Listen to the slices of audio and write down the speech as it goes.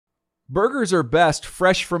Burgers are best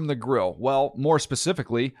fresh from the grill. Well, more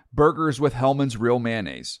specifically, burgers with Hellmann's Real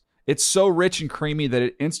Mayonnaise. It's so rich and creamy that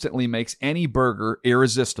it instantly makes any burger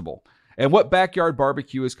irresistible. And what backyard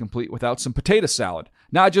barbecue is complete without some potato salad?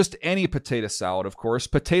 Not just any potato salad, of course.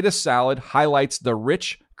 Potato salad highlights the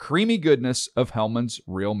rich, creamy goodness of Hellmann's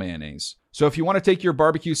Real Mayonnaise. So if you want to take your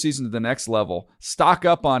barbecue season to the next level, stock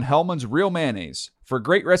up on Hellmann's Real Mayonnaise. For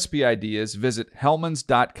great recipe ideas, visit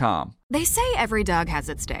hellmanns.com. They say every dog has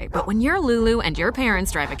its day, but when you're Lulu and your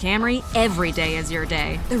parents drive a Camry, every day is your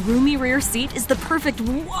day. The roomy rear seat is the perfect,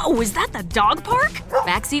 whoa, is that the dog park?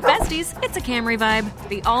 Backseat besties, it's a Camry vibe.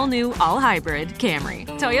 The all-new, all-hybrid Camry.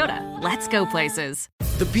 Toyota, let's go places.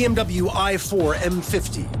 The BMW i4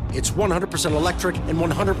 M50. It's 100% electric and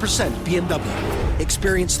 100% BMW.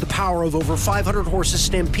 Experience the power of over 500 horses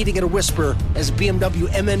stampeding at a whisper as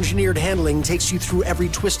BMW M-engineered handling takes you through every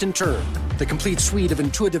twist and turn. The complete suite of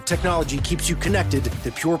intuitive technology keeps you connected.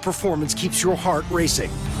 The pure performance keeps your heart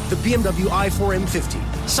racing. The BMW i4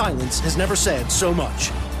 M50. Silence has never said so much.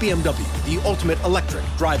 BMW, the ultimate electric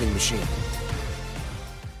driving machine.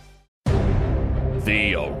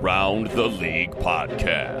 The Around the League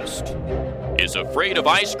podcast is afraid of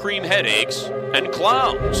ice cream headaches and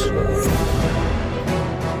clowns.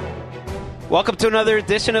 Welcome to another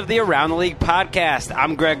edition of the Around the League podcast.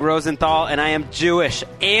 I'm Greg Rosenthal, and I am Jewish,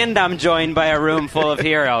 and I'm joined by a room full of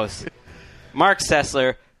heroes. Mark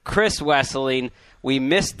Sessler, Chris Wesseling. We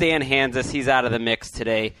missed Dan Hanzus. He's out of the mix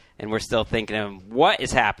today, and we're still thinking of him. What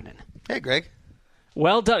is happening? Hey, Greg.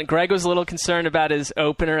 Well done. Greg was a little concerned about his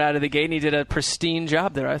opener out of the gate, and he did a pristine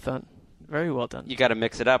job there, I thought. Very well done. You got to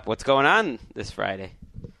mix it up. What's going on this Friday?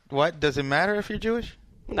 What? Does it matter if you're Jewish?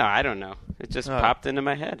 No, I don't know. It just popped into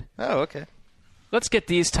my head. Oh, okay. Let's get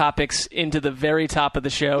these topics into the very top of the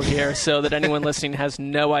show here so that anyone listening has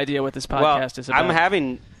no idea what this podcast is about. I'm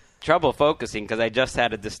having trouble focusing because I just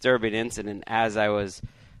had a disturbing incident as I was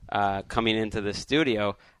coming into the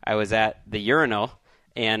studio. I was at the urinal,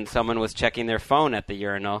 and someone was checking their phone at the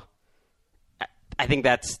urinal. I think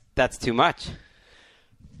that's too much.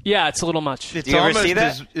 Yeah, it's a little much. It's Do you ever see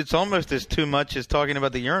that? It's almost as too much as talking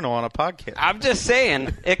about the urinal on a podcast. I'm just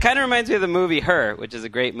saying. It kind of reminds me of the movie Her, which is a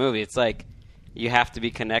great movie. It's like you have to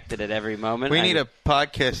be connected at every moment. We need a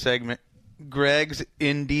podcast segment. Greg's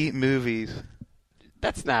indie movies.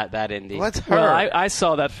 That's not that indie. What's Her? Well, I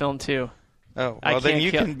saw that film, too. Oh, well, then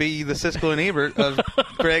you can be the Siskel and Ebert of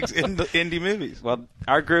Greg's indie movies. Well,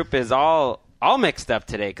 our group is all mixed up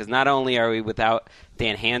today because not only are we without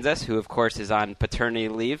Dan Hanzus, who, of course, is on paternity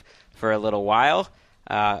leave for a little while.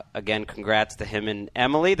 Again, congrats to him and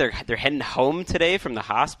Emily. They're heading home today from the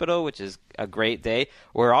hospital, which is a great day.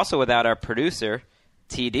 We're also without our producer,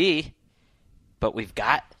 TD, but we've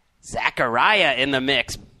got Zachariah in the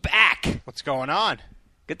mix. Back. What's going on?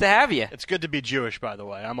 Good to have you. It's good to be Jewish, by the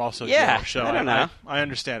way. I'm also Jewish, so I don't know. I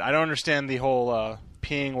understand. I don't understand the whole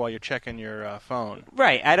peeing while you're checking your phone.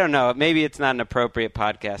 Right. I don't know. Maybe it's not an appropriate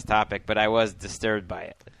podcast topic, but I was disturbed by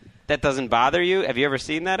it. That doesn't bother you? Have you ever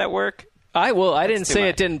seen that at work? I didn't say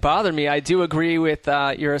it didn't bother me. I do agree with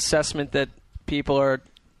your assessment that people are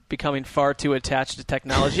becoming far too attached to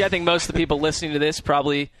technology. I think most of the people listening to this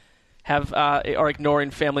probably are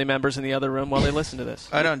ignoring family members in the other room while they listen to this.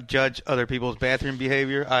 I don't judge other people's bathroom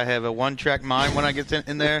behavior. I have a one-track mind when I get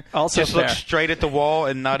in there. Also just fair. Look straight at the wall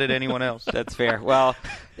and not at anyone else. That's fair. Well,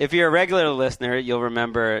 if you're a regular listener, you'll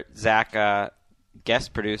remember Zach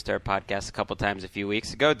guest produced our podcast a couple times a few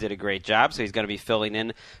weeks ago, did a great job, so he's going to be filling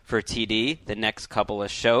in for TD the next couple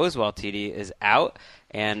of shows while TD is out.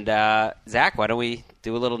 And Zach, why don't we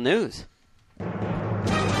do a little news?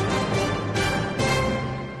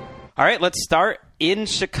 All right, let's start in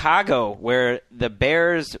Chicago, where the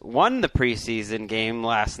Bears won the preseason game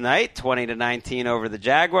last night, 20-19 over the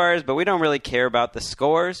Jaguars, but we don't really care about the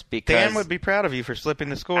scores because Dan would be proud of you for slipping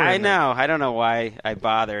the score. I know. I don't know why I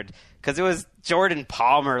bothered, because it was Jordan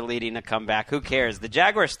Palmer leading a comeback. Who cares? The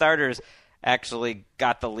Jaguar starters actually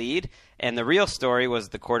got the lead, and the real story was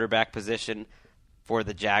the quarterback position for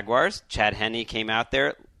the Jaguars. Chad Henne came out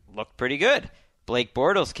there, looked pretty good. Blake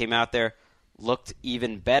Bortles came out there, looked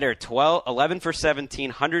even better. 11 for 17,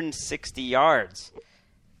 160 yards.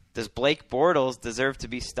 Does Blake Bortles deserve to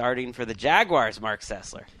be starting for the Jaguars, Mark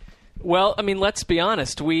Sessler? Well, I mean, let's be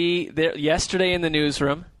honest. Yesterday in the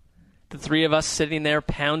newsroom, the three of us sitting there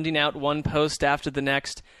pounding out one post after the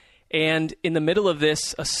next, and in the middle of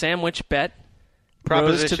this, a sandwich bet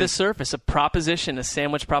rose to the surface. A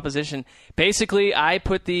sandwich proposition. Basically, I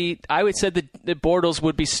said that Bortles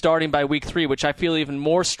would be starting by week 3, which I feel even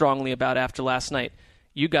more strongly about after last night.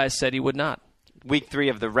 You guys said he would not. week 3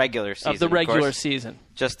 of the regular season. Of the regular season.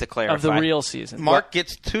 Just to clarify. Of the real season. Mark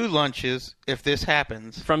gets 2 lunches if this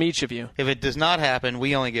happens. From each of you. If it does not happen,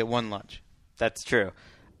 we only get 1 lunch. That's true.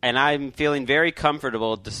 And I'm feeling very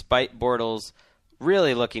comfortable despite Bortles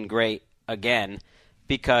really looking great again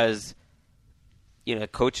because,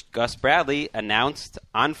 Coach Gus Bradley announced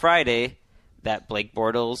on Friday that Blake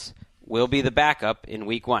Bortles will be the backup in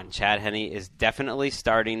Week 1. Chad Henne is definitely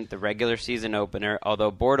starting the regular season opener,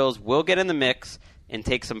 although Bortles will get in the mix and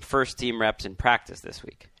take some first-team reps in practice this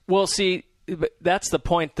week. Well, see, that's the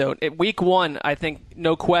point, though. At Week 1, I think,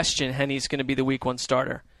 no question, Henne's going to be the Week 1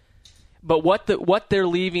 starter. But what they're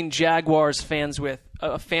leaving Jaguars fans with,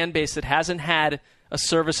 a fan base that hasn't had a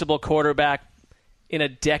serviceable quarterback in a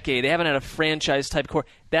decade. They haven't had a franchise-type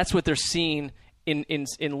quarterback. That's what they're seeing in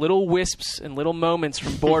little wisps and little moments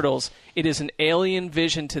from Bortles. It is an alien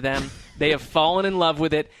vision to them. They have fallen in love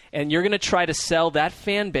with it, and you're going to try to sell that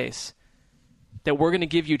fan base that we're going to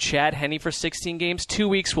give you Chad Henne for 16 games. 2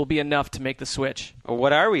 weeks will be enough to make the switch. Well,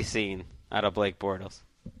 what are we seeing out of Blake Bortles?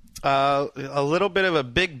 A little bit of a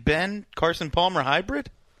Big Ben, Carson Palmer hybrid.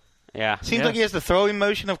 Yeah. Seems like he has the throwing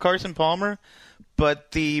motion of Carson Palmer,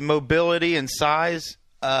 but the mobility and size,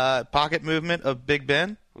 pocket movement of Big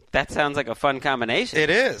Ben. That sounds like a fun combination. It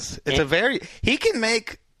is. He can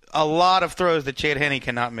make a lot of throws that Chad Henne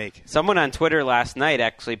cannot make. Someone on Twitter last night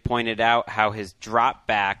actually pointed out how his drop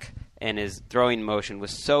back and his throwing motion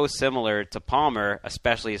was so similar to Palmer,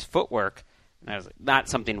 especially his footwork. That was not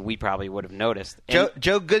something we probably would have noticed. Joe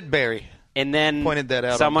Goodberry and then pointed that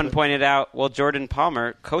out. Someone pointed out, well, Jordan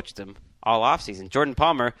Palmer coached him all offseason. Jordan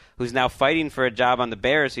Palmer, who's now fighting for a job on the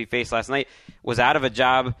Bears, who he faced last night, was out of a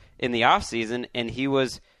job in the offseason, and he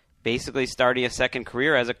was basically starting a second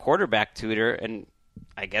career as a quarterback tutor, and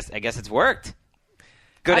I guess it's worked.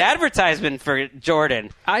 Good advertisement for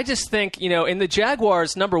Jordan. I just think, in the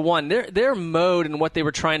Jaguars, number one, their mode and what they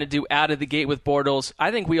were trying to do out of the gate with Bortles,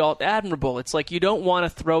 I think we all admirable. It's like you don't want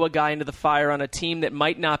to throw a guy into the fire on a team that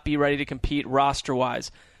might not be ready to compete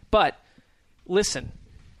roster-wise. But, listen,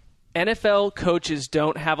 NFL coaches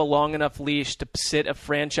don't have a long enough leash to sit a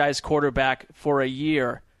franchise quarterback for a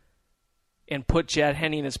year and put Chad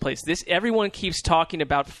Henne in his place. Everyone keeps talking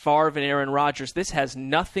about Favre and Aaron Rodgers. This has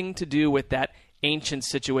nothing to do with that ancient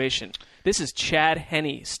situation. This is Chad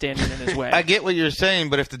Henne standing in his way. I get what you're saying,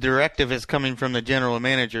 but if the directive is coming from the general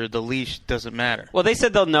manager, the leash doesn't matter. Well, they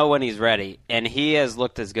said they'll know when he's ready, and he has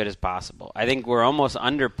looked as good as possible. I think we're almost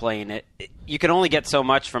underplaying it. You can only get so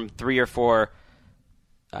much from 3 or 4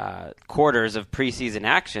 quarters of preseason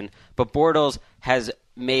action, but Bortles has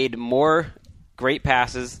made more great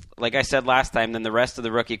passes, like I said last time, than the rest of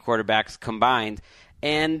the rookie quarterbacks combined,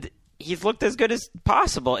 and he's looked as good as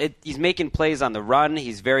possible. He's making plays on the run.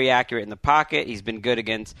 He's very accurate in the pocket. He's been good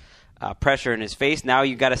against pressure in his face. Now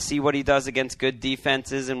you got to see what he does against good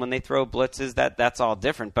defenses, and when they throw blitzes, that's all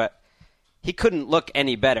different. But he couldn't look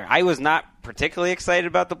any better. I was not particularly excited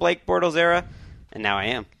about the Blake Bortles era, and now I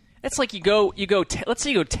am. It's like let's say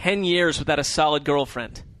you go 10 years without a solid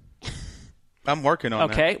girlfriend. I'm working on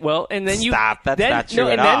that. Okay, well, and then you stop. That's not true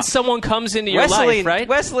at all. And then someone comes into your life, right?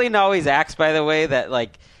 Wesleyan always acts, by the way, that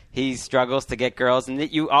like he struggles to get girls, and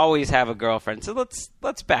that you always have a girlfriend. So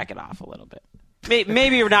let's back it off a little bit.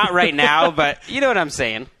 Maybe not right now, but you know what I'm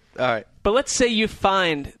saying. All right. But let's say you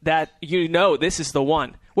find that this is the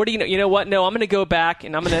one. What do you know? You know what? No, I'm going to go back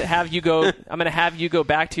and I'm going to have you go. I'm going to have you go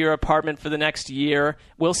back to your apartment for the next year.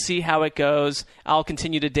 We'll see how it goes. I'll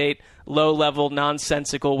continue to date low-level,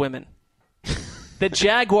 nonsensical women. The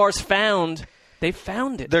Jaguars found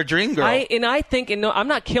it. Their dream girl. I think, I'm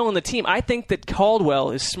not killing the team. I think that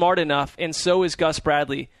Caldwell is smart enough, and so is Gus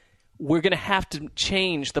Bradley. We're going to have to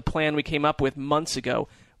change the plan we came up with months ago.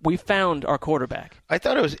 We found our quarterback. I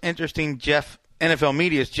thought it was interesting. NFL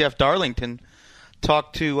Media's Jeff Darlington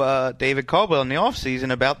talked to David Caldwell in the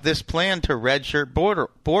offseason about this plan to redshirt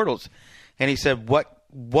Bortles. And he said,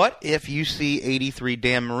 what if you see 83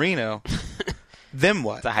 Dan Marino? Then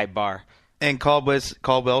what? It's a high bar. And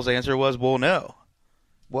Caldwell's answer was, well, no.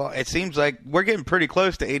 Well, it seems like we're getting pretty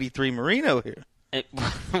close to 83 Marino here.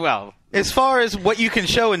 As far as what you can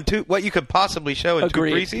show what you could possibly show in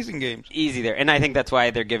Agreed. 2 preseason games. Easy there. And I think that's why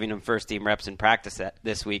they're giving him first-team reps in practice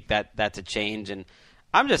this week. That's a change. And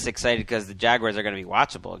I'm just excited because the Jaguars are going to be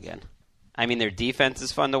watchable again. I mean, their defense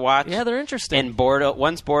is fun to watch. Yeah, they're interesting. And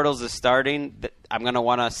once Bortles is starting, I'm going to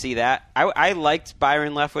want to see that. I liked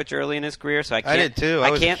Byron Leftwich early in his career, so I did too. I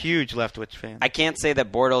was a huge Leftwich fan. I can't say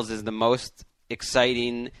that Bortles is the most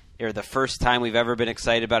exciting or the first time we've ever been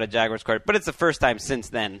excited about a Jaguars quarterback, but it's the first time since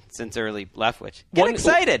then, since early Leftwich. Get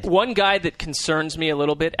excited. One guy that concerns me a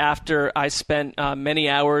little bit after I spent many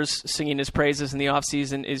hours singing his praises in the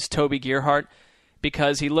offseason is Toby Gerhart.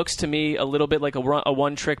 because he looks to me a little bit like a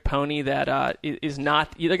one-trick pony that is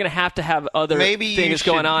not. They're going to have other things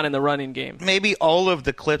going on in the running game. Maybe all of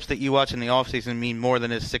the clips that you watch in the offseason mean more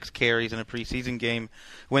than his 6 carries in a preseason game,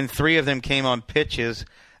 when 3 of them came on pitches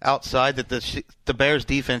outside that the Bears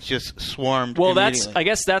defense just swarmed. Well, I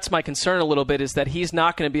guess that's my concern a little bit, is that he's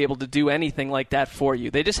not going to be able to do anything like that for you.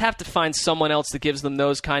 They just have to find someone else that gives them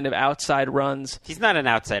those kind of outside runs. He's not an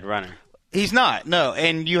outside runner. He's not, no.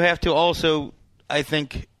 And you have to also, I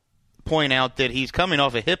think, point out that he's coming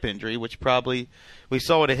off a hip injury, which probably we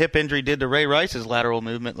saw what a hip injury did to Ray Rice's lateral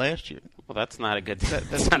movement last year. Well, that's not a good.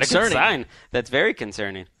 That's not a good sign. That's very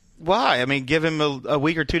concerning. Why? I mean, give him a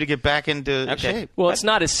week or two to get back into shape. Well, it's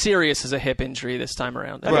not as serious as a hip injury this time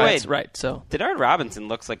around. Right. So Denard Robinson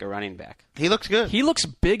looks like a running back. He looks good. He looks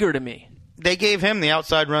bigger to me. They gave him the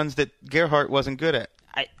outside runs that Gerhardt wasn't good at.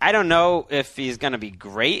 I don't know if he's going to be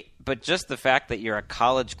great, but just the fact that you're a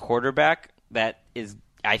college quarterback that is,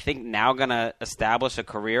 I think, now going to establish a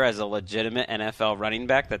career as a legitimate NFL running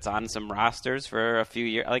back that's on some rosters for a few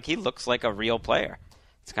years. Like, he looks like a real player.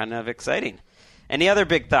 It's kind of exciting. Any other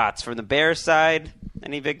big thoughts from the Bears side?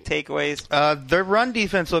 Any big takeaways? Their run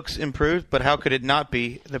defense looks improved, but how could it not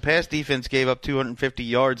be? The pass defense gave up 250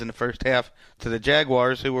 yards in the first half to the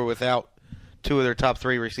Jaguars, who were without 2 of their top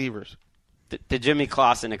 3 receivers. The Jimmy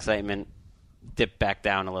Clausen excitement dipped back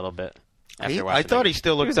down a little bit. I thought he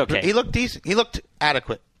still looked. He was okay. He looked decent. He looked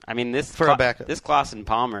adequate. I mean, this for a backup. This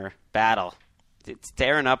Clausen-Palmer battle, it's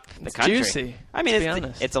tearing up the country. Juicy. I mean,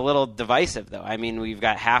 it's a little divisive, though. I mean, we've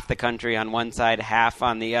got half the country on one side, half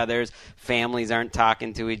on the others. Families aren't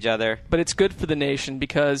talking to each other. But it's good for the nation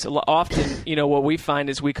because often, what we find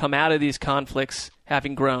is we come out of these conflicts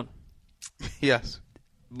having grown. Yes.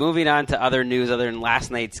 Moving on to other news other than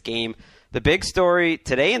last night's game. The big story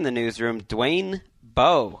today in the newsroom, Dwayne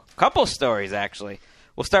Bowe. Couple stories, actually.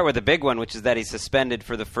 We'll start with the big one, which is that he's suspended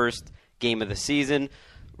for the first game of the season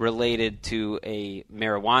related to a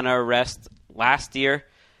marijuana arrest last year.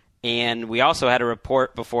 And we also had a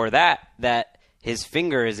report before that his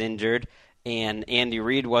finger is injured, and Andy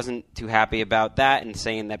Reid wasn't too happy about that and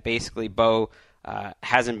saying that basically Bowe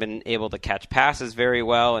hasn't been able to catch passes very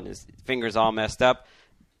well and his finger's all messed up.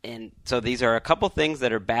 And so these are a couple things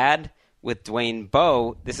that are bad with Dwayne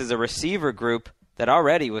Bowe. This is a receiver group that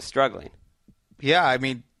already was struggling. Yeah, I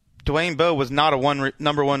mean, Dwayne Bowe was not a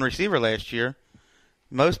number 1 receiver last year.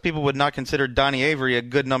 Most people would not consider Donnie Avery a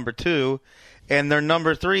good number 2. And their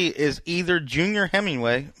number 3 is either Junior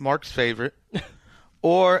Hemingway, Mark's favorite,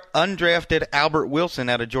 or undrafted Albert Wilson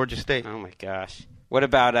out of Georgia State. Oh, my gosh. What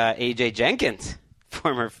about A.J. Jenkins,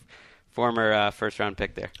 former first-round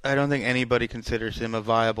pick there? I don't think anybody considers him a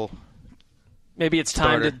viable Maybe it's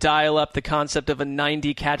time to dial up the concept of a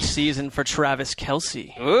 90-catch season for Travis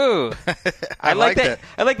Kelce. Ooh. I like that.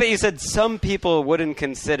 I like that you said some people wouldn't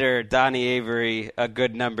consider Donnie Avery a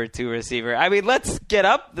good number 2 receiver. I mean, let's get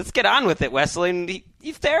on with it, Wesley.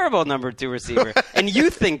 He's terrible number 2 receiver. And you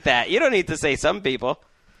think that. You don't need to say some people.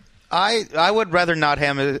 I would rather not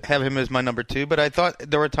have him as my number 2, but I thought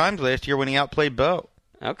there were times last year when he outplayed Bowe.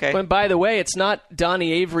 Okay. And by the way, it's not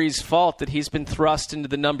Donnie Avery's fault that he's been thrust into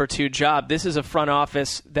the number 2 job. This is a front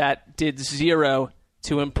office that did zero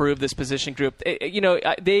to improve this position group.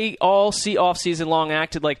 They all offseason long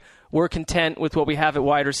acted like we're content with what we have at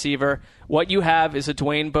wide receiver. What you have is a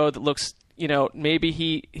Dwayne Bowe that looks, maybe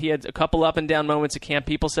he had a couple up and down moments at camp.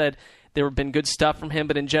 People said there have been good stuff from him,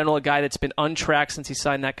 but in general, a guy that's been untracked since he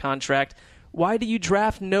signed that contract. Why do you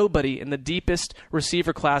draft nobody in the deepest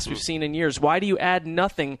receiver class we've seen in years? Why do you add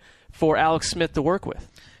nothing for Alex Smith to work with?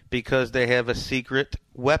 Because they have a secret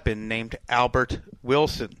weapon named Albert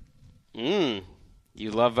Wilson. You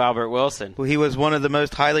love Albert Wilson. Well, he was one of the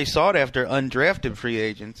most highly sought-after undrafted free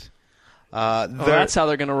agents. That's how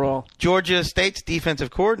they're going to roll. Georgia State's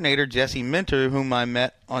defensive coordinator, Jesse Minter, whom I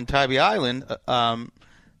met on Tybee Island,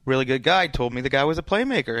 really good guy, told me the guy was a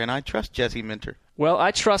playmaker, and I trust Jesse Minter. Well,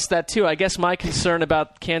 I trust that, too. I guess my concern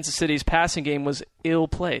about Kansas City's passing game was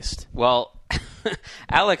ill-placed. Well,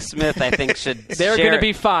 Alex Smith, I think, should They're going to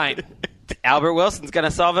be fine. Albert Wilson's going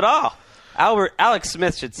to solve it all. Alex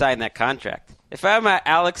Smith should sign that contract. If I'm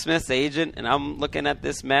Alex Smith's agent and I'm looking at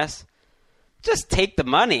this mess, just take the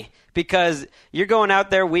money because you're going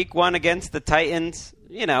out there week 1 against the Titans.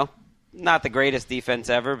 Not the greatest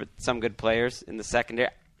defense ever, but some good players in the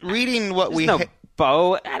secondary. Reading what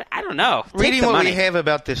Bowe, I don't know. Reading what we have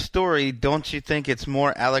about this story, don't you think it's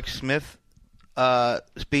more Alex Smith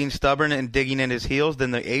being stubborn and digging in his heels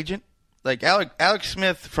than the agent? Like Alex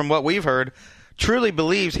Smith, from what we've heard, truly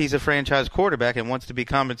believes he's a franchise quarterback and wants to be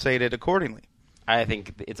compensated accordingly. I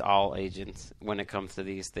think it's all agents when it comes to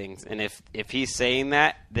these things. And if he's saying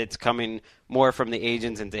that, that's coming more from the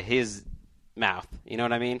agents into his mouth. You know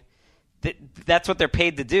what I mean? That's what they're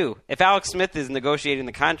paid to do. If Alex Smith is negotiating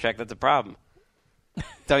the contract, that's a problem.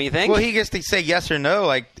 Don't you think? Well, he gets to say yes or no.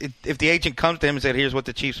 Like, if the agent comes to him and said, here's what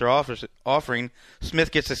the Chiefs are offering,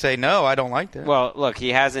 Smith gets to say, no, I don't like that. Well, look, he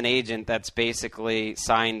has an agent that's basically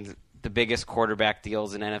signed the biggest quarterback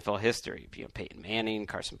deals in NFL history. Peyton Manning,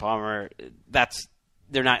 Carson Palmer.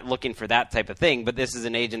 They're not looking for that type of thing, but this is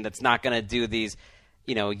an agent that's not going to do these,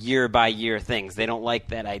 year-by-year things. They don't like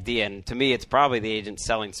that idea, and to me, it's probably the agent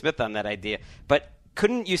selling Smith on that idea. But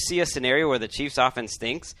couldn't you see a scenario where the Chiefs' offense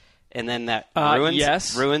stinks? And then that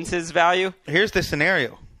ruins his value. Here's the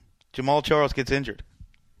scenario: Jamal Charles gets injured.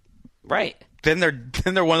 Right. Then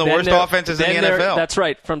they're one of the worst offenses in the NFL. That's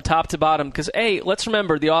right, from top to bottom. Because let's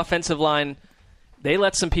remember the offensive line. They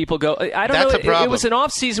let some people go. I don't That's know. a problem. It was an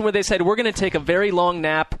off season where they said we're going to take a very long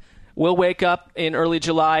nap. We'll wake up in early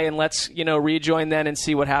July and let's rejoin then and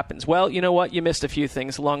see what happens. Well, you know what? You missed a few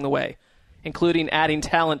things along the way, including adding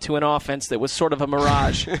talent to an offense that was sort of a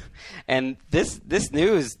mirage. And this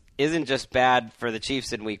news isn't just bad for the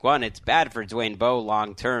Chiefs in Week 1. It's bad for Dwayne Bowe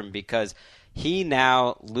long term because he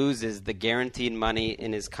now loses the guaranteed money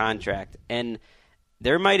in his contract. And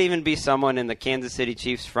there might even be someone in the Kansas City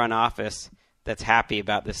Chiefs front office that's happy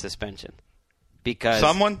about this suspension. Because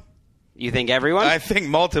someone? You think everyone? I think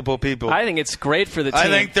multiple people. I think it's great for the team. I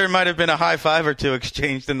think there might have been a high five or two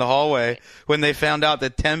exchanged in the hallway when they found out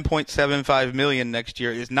that $10.75 million next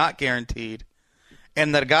year is not guaranteed.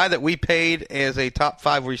 And the guy that we paid as a top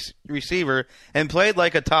 5 receiver and played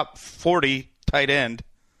like a top 40 tight end.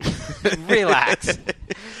 Relax.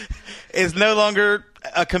 Is no longer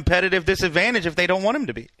a competitive disadvantage if they don't want him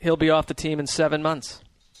to be. He'll be off the team in 7 months.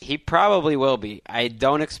 He probably will be. I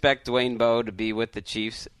don't expect Dwayne Bowe to be with the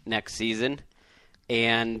Chiefs next season.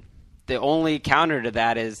 And the only counter to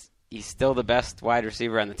that is he's still the best wide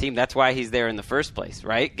receiver on the team. That's why he's there in the first place,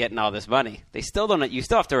 right? Getting all this money. You still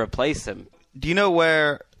have to replace him. Do you know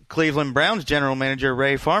where Cleveland Browns general manager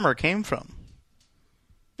Ray Farmer came from?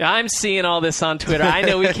 I'm seeing all this on Twitter. I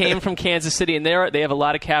know he came from Kansas City, and they have a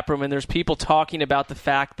lot of cap room, and there's people talking about the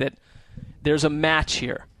fact that there's a match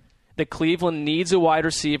here. That Cleveland needs a wide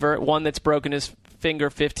receiver, one that's broken his finger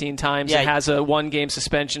 15 times and has a 1-game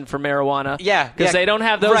suspension for marijuana. Yeah. Because they don't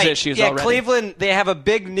have those issues already. Yeah, Cleveland, they have a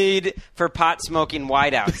big need for pot-smoking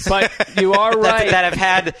wideouts. But you are right. that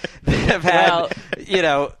have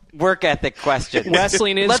had work ethic questions.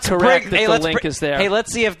 Wesleyan is correct that the link is there. Hey,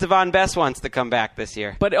 let's see if Devon Best wants to come back this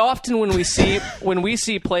year. But often when we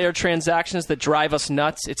see player transactions that drive us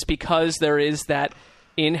nuts, it's because there is that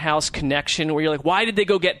in-house connection where you're like, why did they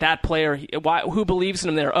go get that player? Who believes in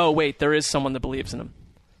him there? Oh, wait, there is someone that believes in him.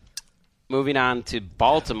 Moving on to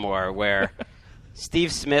Baltimore, where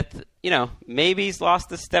Steve Smith, maybe he's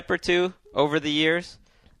lost a step or two over the years,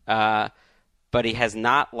 but he has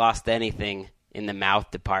not lost anything in the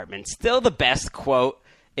mouth department. Still the best quote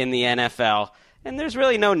in the NFL. And there's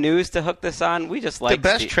really no news to hook this on. We just like the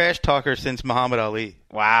best trash talker since Muhammad Ali.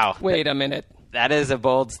 Wow. Wait a minute. That is a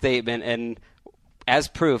bold statement. And as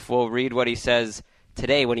proof, we'll read what he says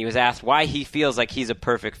today when he was asked why he feels like he's a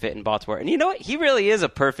perfect fit in Baltimore. And you know what? He really is a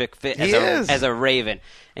perfect fit as a Raven.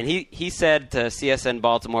 And he said to CSN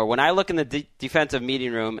Baltimore, when I look in the defensive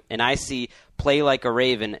meeting room and I see play like a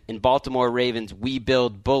Raven, in Baltimore Ravens, we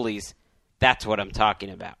build bullies. That's what I'm talking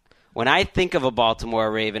about. When I think of a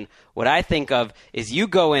Baltimore Raven, what I think of is you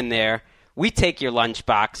go in there, we take your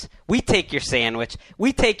lunchbox, we take your sandwich,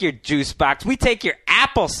 we take your juice box, we take your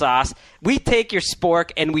applesauce, we take your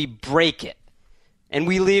spork, and we break it. And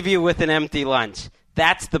we leave you with an empty lunch.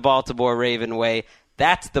 That's the Baltimore Raven way.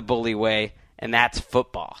 That's the bully way. And that's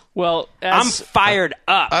football. Well, I'm fired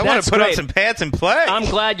up. I want to put on some pants and play. I'm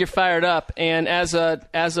glad you're fired up. And as a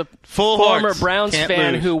Full former hearts. Browns Can't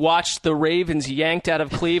fan lose. who watched the Ravens yanked out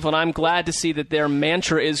of Cleveland, I'm glad to see that their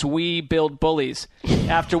mantra is "We build bullies."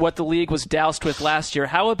 After what the league was doused with last year,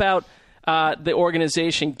 how about the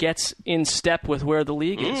organization gets in step with where the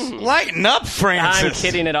league is? Lighten up, Francis. I'm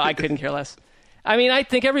kidding it. I couldn't care less. I mean, I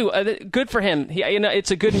think good for him.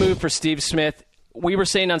 It's a good move for Steve Smith. We were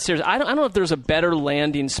saying downstairs, I don't know if there's a better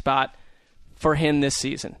landing spot for him this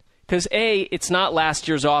season. Because, it's not last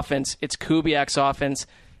year's offense. It's Kubiak's offense.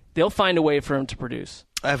 They'll find a way for him to produce.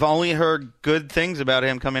 I've only heard good things about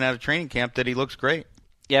him coming out of training camp, that he looks great.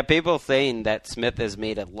 Yeah, people saying that Smith has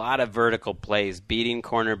made a lot of vertical plays, beating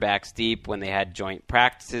cornerbacks deep when they had joint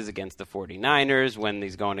practices against the 49ers, when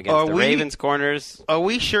he's going against the Ravens corners. Are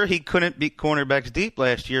we sure he couldn't beat cornerbacks deep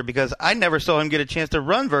last year? Because I never saw him get a chance to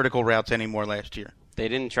run vertical routes anymore last year. They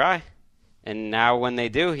didn't try. And now when they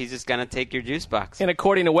do, he's just going to take your juice box. And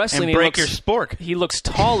according to Wesley, and break your spork. He looks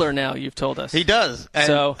taller now, you've told us. He does. And,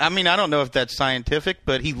 so, I mean, I don't know if that's scientific,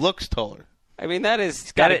 but he looks taller. I mean,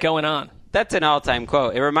 he's got it going on. That's an all-time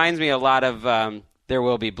quote. It reminds me a lot of There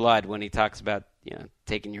Will Be Blood when he talks about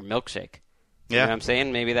taking your milkshake. You know what I'm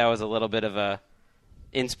saying? Maybe that was a little bit of a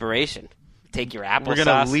inspiration. Take your applesauce. We're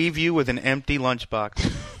going to leave you with an empty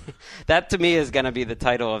lunchbox. That, to me, is going to be the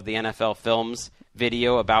title of the NFL Films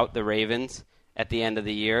video about the Ravens at the end of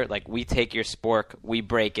the year. Like, we take your spork, we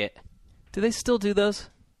break it. Do they still do those?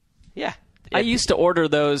 Yeah. I used to order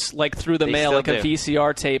those like through the mail, like a do.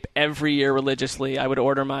 VCR tape every year religiously. I would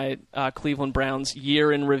order my Cleveland Browns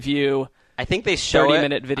year in review. I think they show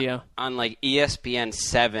 30-minute video on like ESPN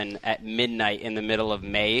 7 at midnight in the middle of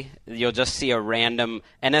May. You'll just see a random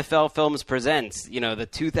NFL Films presents, the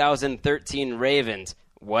 2013 Ravens.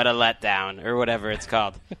 What a letdown, or whatever it's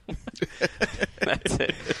called. That's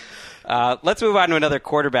it. Let's move on to another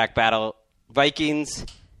quarterback battle. Vikings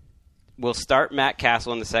will start Matt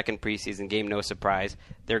Castle in the second preseason game, no surprise.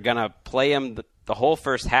 They're going to play him the whole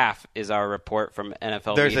first half, is our report from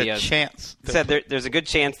NFL There's Media. a chance. Said there's a good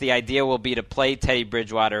chance the idea will be to play Teddy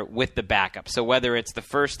Bridgewater with the backup. So whether it's the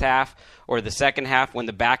first half or the second half, when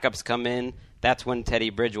the backups come in, that's when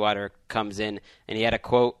Teddy Bridgewater comes in. And he had a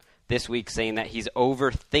quote this week saying that he's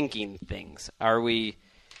overthinking things. Are we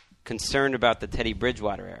concerned about the Teddy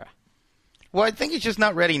Bridgewater era? Well, I think he's just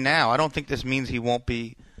not ready now. I don't think this means he won't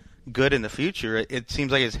be good in the future. It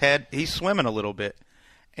seems like he's swimming a little bit.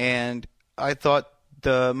 And I thought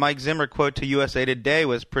the Mike Zimmer quote to USA Today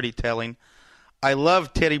was pretty telling. I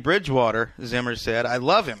love Teddy Bridgewater, Zimmer said. I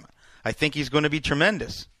love him. I think he's going to be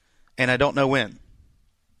tremendous. And I don't know when.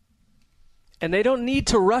 And they don't need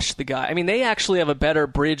to rush the guy. I mean, they actually have a better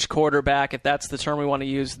bridge quarterback, if that's the term we want to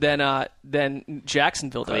use, than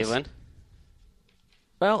Jacksonville does. Cleveland?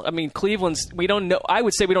 Well, I mean, Cleveland's, we don't know. I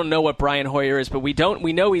would say we don't know what Brian Hoyer is, but we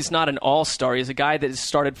know he's not an all-star. He's a guy that has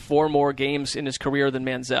started 4 more games in his career than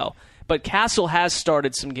Manziel. But Castle has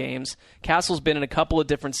started some games. Castle's been in a couple of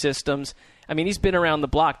different systems. I mean, he's been around the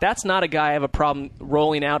block. That's not a guy I have a problem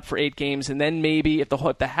rolling out for 8 games, and then maybe if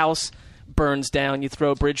the house burns down, you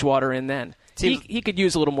throw Bridgewater in then. He could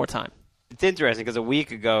use a little more time. It's interesting because a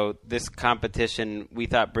week ago, this competition, we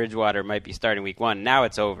thought Bridgewater might be starting week 1. Now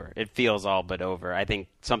it's over. It feels all but over. I think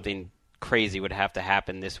something crazy would have to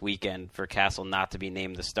happen this weekend for Castle not to be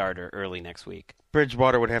named the starter early next week.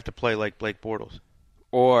 Bridgewater would have to play like Blake Bortles.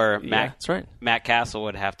 Or that's right. Matt Castle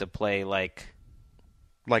would have to play like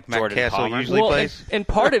Matt Jordan Castle Palmer. usually plays. And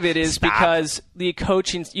part of it is because the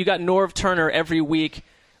coaching, you got Norv Turner every week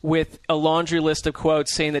with a laundry list of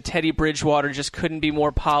quotes saying that Teddy Bridgewater just couldn't be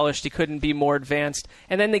more polished, he couldn't be more advanced.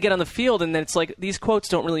 And then they get on the field, and then it's like these quotes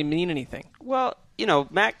don't really mean anything. Well,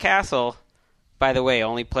 Matt Castle, by the way,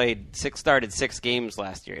 only started 6 games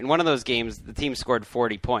last year. In one of those games, the team scored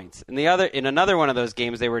 40 points. In another one of those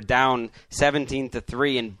games, they were down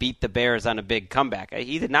 17-3 and beat the Bears on a big comeback.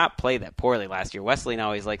 He did not play that poorly last year. Wesleyan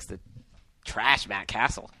always likes to trash Matt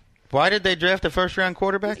Castle. Why did they draft a first-round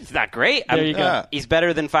quarterback? He's not great. There you go. He's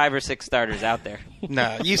better than 5 or 6 starters out there.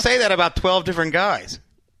 No, you say that about 12 different guys.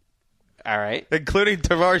 All right. Including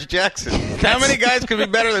Tavares Jackson. How many guys could be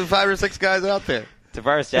better than 5 or 6 guys out there?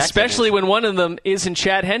 Tavares Jackson. Especially when one of them isn't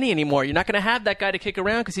Chad Henne anymore. You're not going to have that guy to kick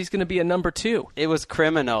around because he's going to be a number 2. It was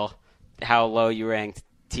criminal how low you ranked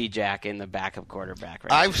T-Jack in the backup quarterback.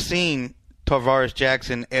 Right? I've seen Tavares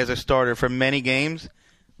Jackson as a starter for many games,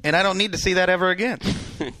 and I don't need to see that ever again.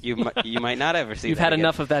 You might not ever see You've that had again.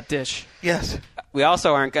 enough of that dish. Yes. We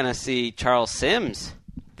also aren't going to see Charles Sims,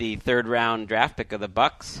 the 3rd-round draft pick of the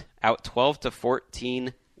Bucs, out 12 to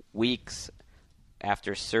 14 weeks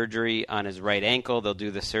after surgery on his right ankle. They'll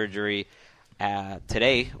do the surgery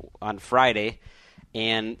today, on Friday,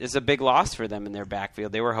 and it's a big loss for them in their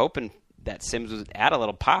backfield. They were hoping that Sims would add a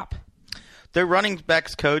little pop. Their running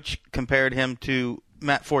backs coach compared him to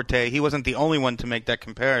Matt Forte. He wasn't the only one to make that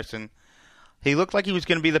comparison. He looked like he was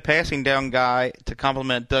going to be the passing down guy to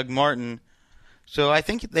complement Doug Martin. So I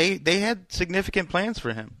think they had significant plans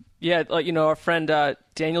for him. Yeah, our friend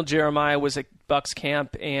Daniel Jeremiah was at Bucs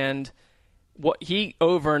camp, and what he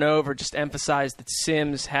over and over just emphasized that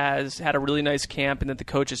Sims has had a really nice camp and that the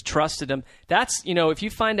coaches trusted him. That's, if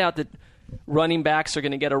you find out that running backs are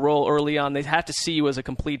going to get a role early on, they have to see you as a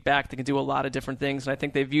complete back that can do a lot of different things, and I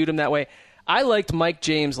think they viewed him that way. I liked Mike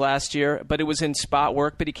James last year, but it was in spot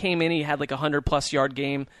work. But he came in, he had like a 100-plus yard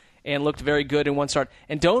game and looked very good in one start.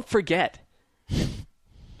 And don't forget,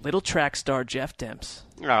 Little track star Jeff Demps.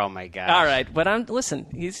 Oh my gosh. All right, but listen.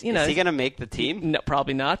 He's Is he going to make the team? No,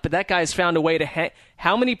 probably not. But that guy's found a way to hang.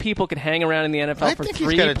 How many people could hang around in the NFL for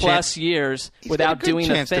 3+ years without doing a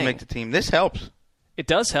thing? He's got a good chance to make the team. This helps. It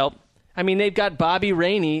does help. I mean, they've got Bobby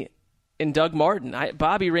Rainey and Doug Martin.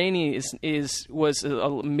 Bobby Rainey was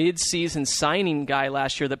a mid-season signing guy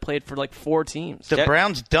last year that played for like 4 teams. The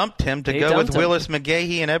Browns dumped him to go with Willis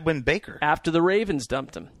McGahee and Edwin Baker after the Ravens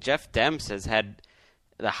dumped him. Jeff Demps has had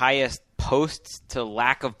the highest posts to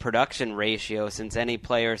lack of production ratio since any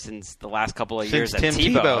player since the last couple of years at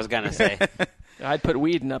Tebow, I was going to say. I'd put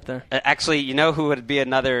Whedon up there. Actually, you know who would be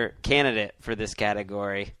another candidate for this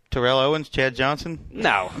category? Terrell Owens, Chad Johnson?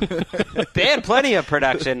 No. They had plenty of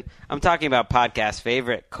production. I'm talking about podcast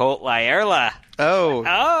favorite, Colt Lyerla. Oh.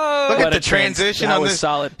 Look at the transition on this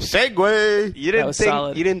solid segue. You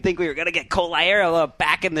didn't think we were going to get Colt Lyerla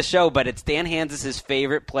back in the show, but it's Dan Hanzus'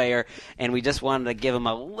 favorite player, and we just wanted to give him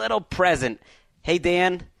a little present. Hey,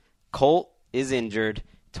 Dan, Colt is injured.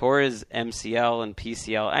 Tore his MCL and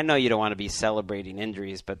PCL. I know you don't want to be celebrating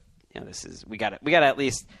injuries, but we got to at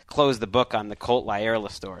least close the book on the Colt Lyerla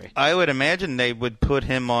story. I would imagine they would put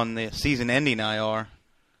him on the season-ending IR.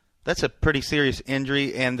 That's a pretty serious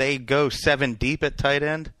injury, and they go 7 deep at tight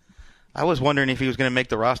end. I was wondering if he was going to make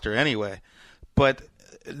the roster anyway. But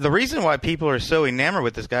the reason why people are so enamored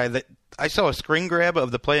with this guy, that I saw a screen grab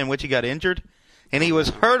of the play in which he got injured, and he was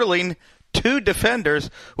hurdling 2 defenders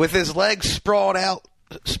with his legs sprawled out,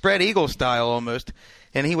 spread eagle style almost,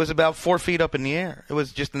 and he was about 4 feet up in the air. It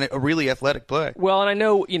was just a really athletic play. Well, and I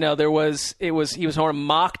know, he was more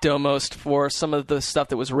mocked almost for some of the stuff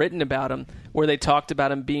that was written about him, where they talked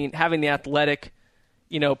about him having the athletic,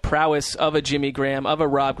 prowess of a Jimmy Graham, of a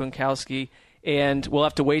Rob Gronkowski, and we'll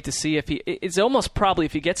have to wait to see it's almost probably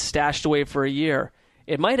if he gets stashed away for a year,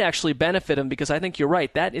 it might actually benefit him, because I think you're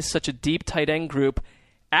right. That is such a deep tight end group.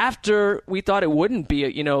 After we thought it wouldn't be,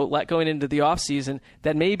 going into the offseason,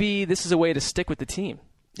 that maybe this is a way to stick with the team.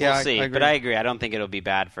 Yeah, we'll see. But I agree. I don't think it'll be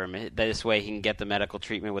bad for him. This way he can get the medical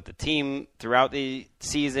treatment with the team throughout the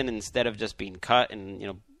season instead of just being cut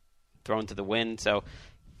and, thrown to the wind. So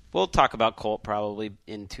we'll talk about Colt probably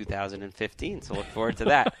in 2015, so look forward to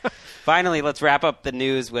that. Finally, let's wrap up the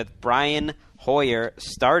news with Brian Hoyer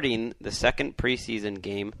starting the second preseason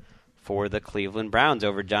game for the Cleveland Browns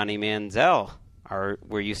over Johnny Manziel.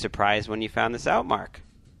 Were you surprised when you found this out, Mark?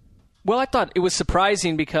 Well, I thought it was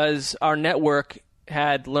surprising because our network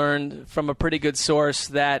had learned from a pretty good source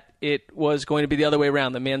that it was going to be the other way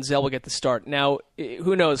around. That Manziel will get the start. Now,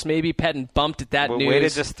 who knows? Maybe Pettin bumped at that news. Way to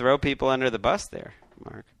just throw people under the bus there,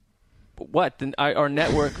 Mark. What? Our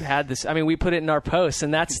network had this. I mean, we put it in our posts,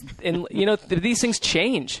 and these things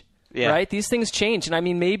change. Yeah. Right? These things change. And I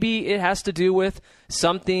mean, maybe it has to do with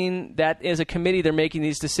something that as a committee they're making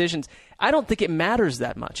these decisions. I don't think it matters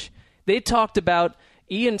that much. They talked about,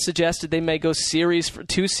 Ian suggested they may go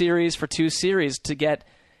 2 series to get,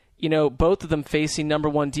 both of them facing number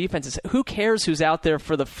 1 defenses. Who cares who's out there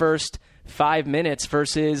for the first 5 minutes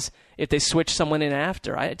versus if they switch someone in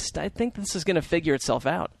after? I think this is going to figure itself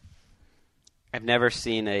out. I've never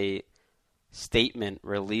seen a statement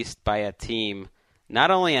released by a team not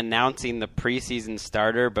only announcing the preseason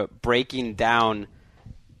starter, but breaking down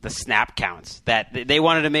the snap counts. That they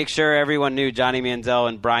wanted to make sure everyone knew Johnny Manziel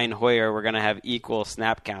and Brian Hoyer were going to have equal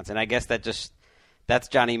snap counts. And I guess that's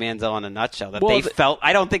Johnny Manziel in a nutshell.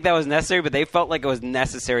 I don't think that was necessary, but they felt like it was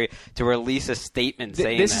necessary to release a statement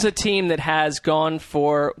saying this is a team that has gone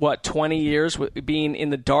for, 20 years being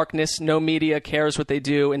in the darkness. No media cares what they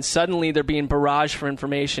do, and suddenly they're being barraged for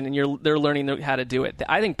information, and they're learning how to do it.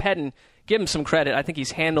 I think Pettin, give him some credit. I think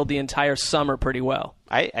he's handled the entire summer pretty well.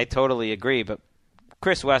 I totally agree, but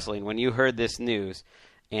Chris Wesseling, when you heard this news,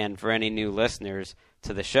 and for any new listeners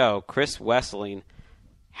to the show, Chris Wesseling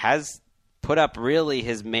has put up really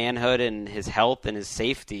his manhood and his health and his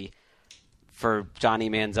safety for Johnny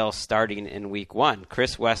Manziel starting in week 1.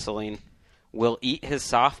 Chris Wesseling will eat his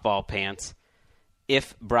softball pants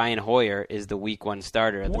if Brian Hoyer is the week 1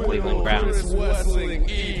 starter at the Cleveland Browns. Chris Wesseling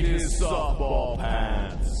eat his softball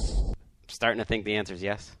pants? Starting to think the answer is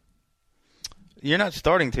yes. You're not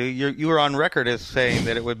starting to. You were on record as saying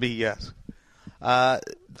that it would be yes. I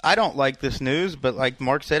don't like this news, but like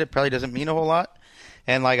Mark said, it probably doesn't mean a whole lot.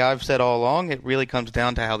 And like I've said all along, it really comes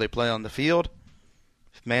down to how they play on the field.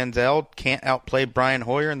 If Manziel can't outplay Brian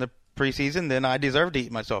Hoyer in the preseason, then I deserve to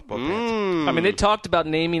eat my softball pants. I mean, they talked about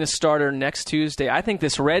naming a starter next Tuesday. I think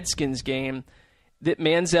this Redskins game, that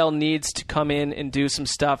Manziel needs to come in and do some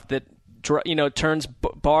stuff that turns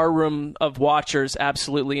barroom of watchers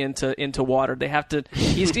absolutely into water. They have to.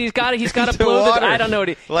 He's got to blow the. I don't know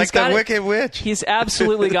what like the Wicked Witch. He's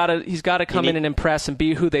absolutely got to come in and impress and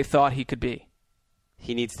be who they thought he could be.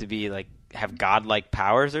 He needs to be have godlike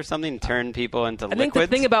powers or something, turn people into liquids. I think the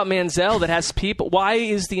thing about Manziel that has people. Why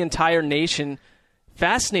is the entire nation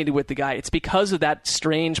fascinated with the guy? It's because of that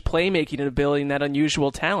strange playmaking ability and that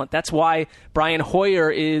unusual talent. That's why Brian Hoyer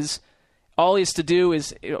is. All he has to do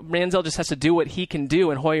is Manziel just has to do what he can do,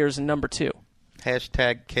 and Hoyer's number 2.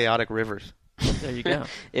 # chaotic rivers. There you go.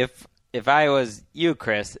 If I was you,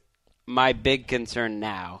 Chris, my big concern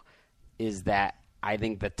now is that I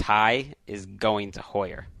think the tie is going to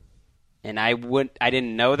Hoyer. And I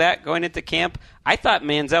didn't know that going into camp. I thought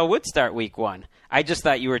Manziel would start week 1. I just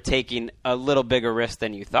thought you were taking a little bigger risk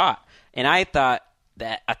than you thought. And I thought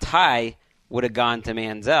that a tie would have gone to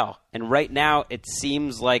Manziel. And right now it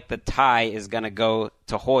seems like the tie is going to go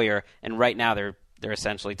to Hoyer, and right now they're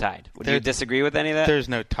essentially tied. Would you disagree with any of that? There's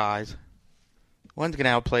no ties. One's going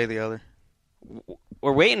to outplay the other.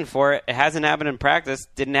 We're waiting for it. It hasn't happened in practice.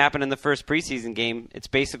 Didn't happen in the first preseason game. It's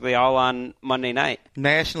basically all on Monday night.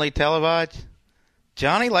 Nationally televised.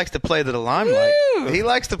 Johnny likes to play to the limelight. Woo! He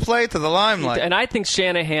likes to play to the limelight. And I think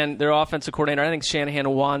Shanahan, their offensive coordinator, I think Shanahan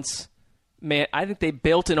wants... I think they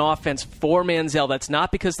built an offense for Manziel. That's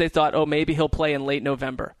not because they thought, maybe he'll play in late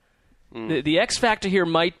November. The X factor here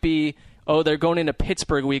might be, they're going into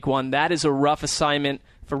Pittsburgh week 1. That is a rough assignment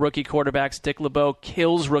for rookie quarterbacks. Dick LeBeau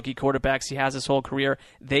kills rookie quarterbacks. He has his whole career.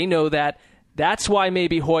 They know that. That's why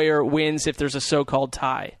maybe Hoyer wins if there's a so-called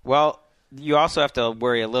tie. Well, you also have to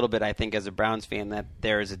worry a little bit, I think, as a Browns fan, that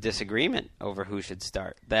there is a disagreement over who should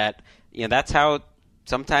start. That's how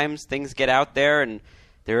sometimes things get out there, and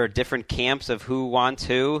there are different camps of who wants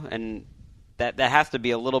who, and that has to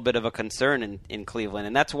be a little bit of a concern in Cleveland.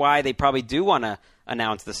 And that's why they probably do want to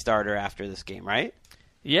announce the starter after this game, right?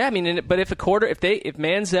 Yeah, I mean, but if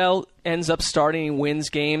Manziel ends up starting and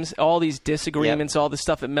wins games, all these disagreements, all this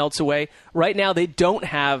stuff, it melts away. Right now, they don't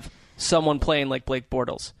have someone playing like Blake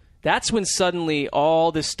Bortles. That's when suddenly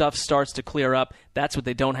all this stuff starts to clear up. That's what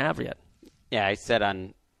they don't have yet. Yeah, I said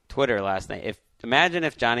on Twitter last night, imagine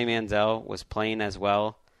if Johnny Manziel was playing as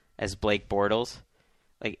well as Blake Bortles.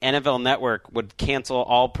 NFL Network would cancel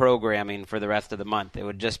all programming for the rest of the month. It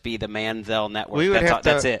would just be the Manziel Network. We would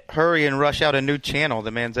that's it. Hurry and rush out a new channel,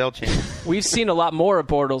 the Manziel channel. We've seen a lot more of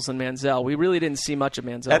Bortles than Manziel. We really didn't see much of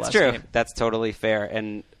Manziel last game. That's true. Game. That's totally fair.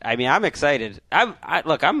 And, I'm excited.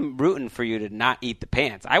 I'm rooting for you to not eat the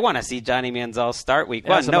pants. I want to see Johnny Manziel start week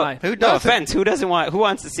 1. No offense. Who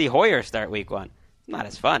wants to see Hoyer start week 1? Not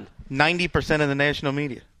as fun. 90% of the national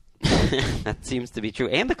media. That seems to be true.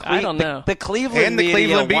 And I don't know. The Cleveland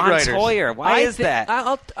media beat wants writers. Hoyer. Why is that?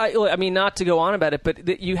 I mean, not to go on about it,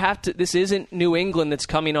 but you have to. This isn't New England that's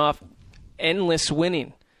coming off endless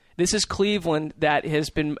winning. This is Cleveland that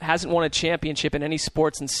hasn't won a championship in any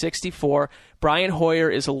sports in '64. Brian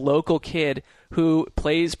Hoyer is a local kid who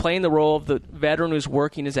playing the role of the veteran who's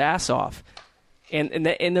working his ass off.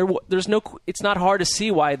 There's no. It's not hard to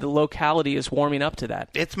see why the locality is warming up to that.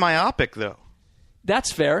 It's myopic, though.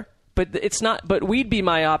 That's fair, but it's not. But we'd be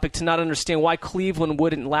myopic to not understand why Cleveland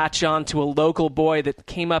wouldn't latch on to a local boy that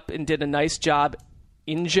came up and did a nice job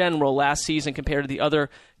in general last season compared to the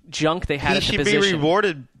other junk they had at the position. He should be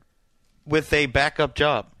rewarded with a backup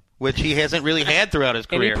job, which he hasn't really had throughout his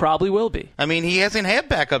career. And he probably will be. I mean, he hasn't had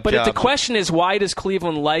backup jobs. But the question is, why does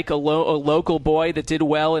Cleveland like a local boy that did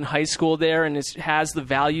well in high school there and has the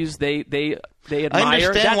values they admire? I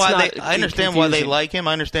understand why they like him.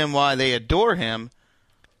 I understand why they adore him.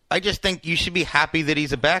 I just think you should be happy that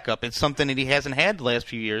he's a backup. It's something that he hasn't had the last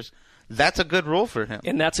few years. That's a good role for him.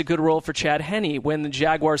 And that's a good role for Chad Henne when the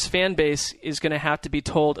Jaguars fan base is going to have to be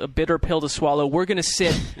told a bitter pill to swallow. We're going to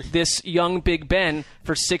sit this young Big Ben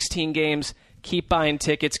for 16 games, keep buying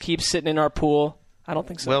tickets, keep sitting in our pool. I don't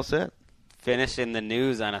think so. Well said. Finishing the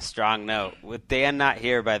news on a strong note. With Dan not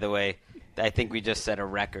here, by the way, I think we just set a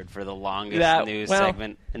record for the longest news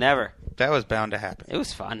segment ever. That was bound to happen. It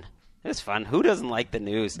was fun. It was fun. Who doesn't like the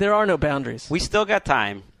news? There are no boundaries. We still got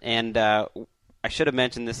time, and I should have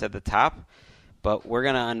mentioned this at the top, but we're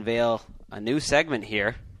going to unveil a new segment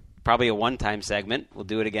here, probably a one-time segment. We'll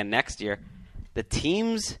do it again next year. The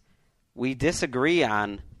teams we disagree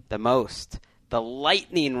on the most, the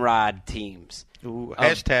lightning rod teams. Ooh,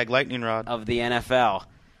 hashtag lightning rod. Of the NFL.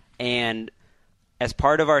 And as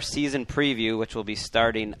part of our season preview, which will be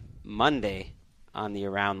starting Monday on the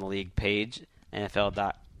Around the League page,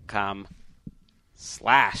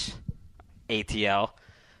 NFL.com/ATL,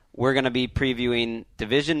 we're going to be previewing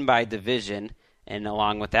division by division, and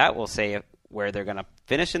along with that, we'll say where they're going to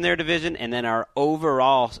finish in their division, and then our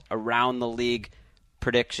overall around the league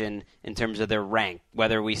prediction in terms of their rank,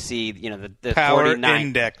 whether we see the power 49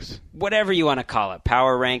 index, whatever you want to call it,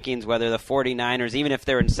 power rankings, whether the 49ers, even if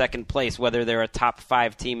they're in second place, whether they're a top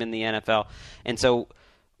 5 team in the NFL. And so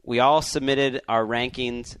we all submitted our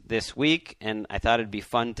rankings this week, and I thought it'd be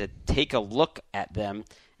fun to take a look at them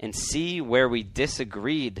and see where we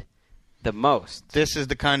disagreed the most. This is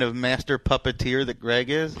the kind of master puppeteer that Greg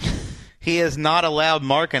is. He has not allowed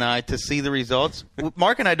Mark and I to see the results.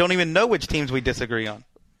 Mark and I don't even know which teams we disagree on.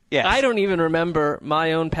 Yes. I don't even remember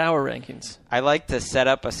my own power rankings. I like to set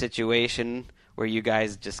up a situation where you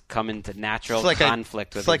guys just come into natural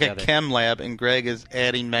conflict with each other. It's like a chem lab, and Greg is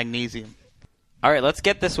adding magnesium. All right, let's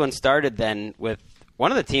get this one started then with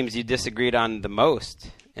one of the teams you disagreed on the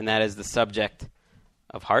most, and that is the subject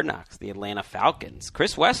of Hard Knocks, the Atlanta Falcons.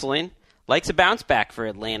 Chris Wesseling likes a bounce back for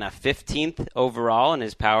Atlanta, 15th overall in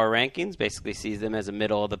his power rankings, basically sees them as a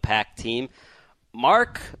middle-of-the-pack team.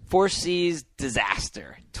 Mark foresees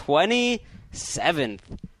disaster, 27th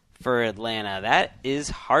for Atlanta. That is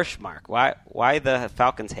harsh, Mark. Why the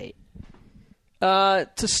Falcons hate? To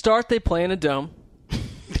start, they play in a dome,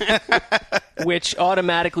 which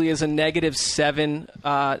automatically is a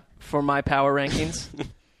 -7 for my power rankings.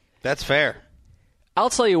 That's fair. I'll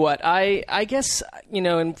tell you what, I guess,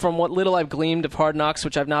 and from what little I've gleaned of Hard Knocks,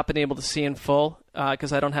 which I've not been able to see in full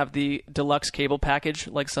because I don't have the deluxe cable package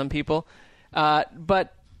like some people,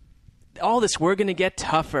 but all this, we're going to get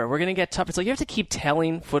tougher. We're going to get tougher. It's like you have to keep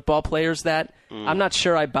telling football players that. I'm not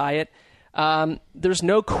sure I buy it. There's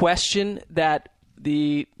no question that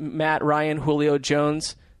the Matt Ryan, Julio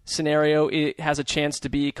Jones scenario has a chance to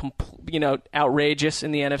be outrageous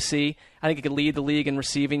in the NFC. I think it could lead the league in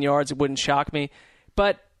receiving yards. It wouldn't shock me.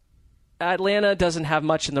 But Atlanta doesn't have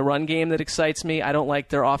much in the run game that excites me. I don't like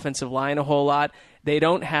their offensive line a whole lot. They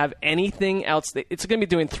don't have anything else. It's going to be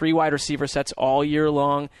doing 3 wide receiver sets all year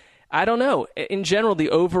long. I don't know. In general, the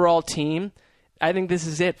overall team, I think this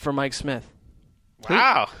is it for Mike Smith.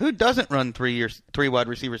 Wow. Who doesn't run 3 wide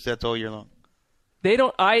receiver sets all year long? They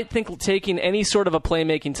don't. I think taking any sort of a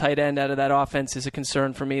playmaking tight end out of that offense is a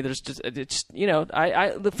concern for me. There's just,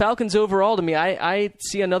 the Falcons overall to me, I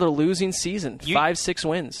see another losing season, 5-6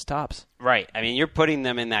 wins tops. Right. I mean, you're putting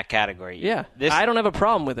them in that category. Yeah. I don't have a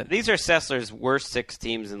problem with it. These are Sessler's worst 6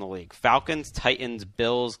 teams in the league: Falcons, Titans,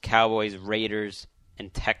 Bills, Cowboys, Raiders,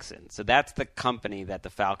 and Texans. So that's the company that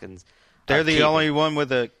the Falcons. They're the only one with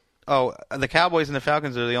the Cowboys and the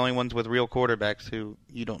Falcons are the only ones with real quarterbacks who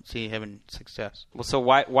you don't see having success. Well, so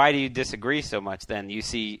why do you disagree so much then? You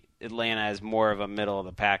see Atlanta as more of a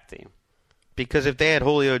middle-of-the-pack team. Because if they had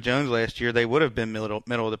Julio Jones last year, they would have been middle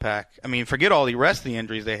of the pack. I mean, forget all the rest of the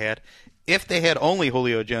injuries they had. If they had only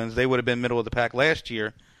Julio Jones, they would have been middle of the pack last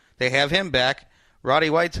year. They have him back.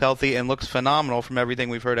 Roddy White's healthy and looks phenomenal from everything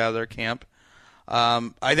we've heard out of their camp.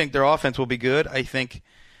 I think their offense will be good. I think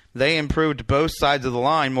they improved both sides of the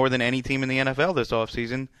line more than any team in the NFL this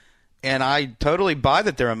offseason. And I totally buy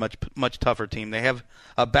that they're a much tougher team. They have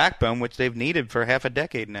a backbone, which they've needed for half a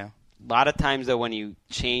decade now. A lot of times, though, when you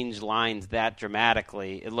change lines that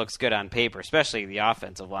dramatically, it looks good on paper, especially the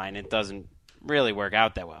offensive line. It doesn't really work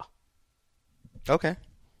out that well. Okay.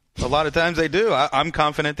 A lot of times they do. I'm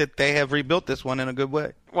confident that they have rebuilt this one in a good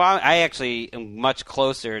way. Well, I actually am much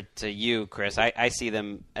closer to you, Chris. I see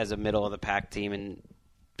them as a middle-of-the-pack team, and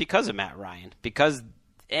because of Matt Ryan. Because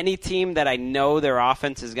any team that I know their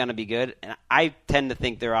offense is going to be good, and I tend to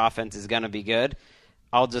think their offense is going to be good,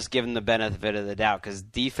 I'll just give them the benefit of the doubt because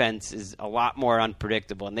defense is a lot more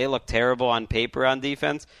unpredictable. And they look terrible on paper on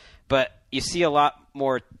defense, but you see a lot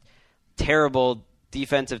more terrible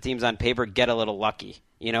defensive teams on paper get a little lucky.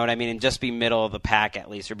 You know what I mean? And just be middle of the pack at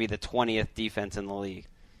least, or be the 20th defense in the league.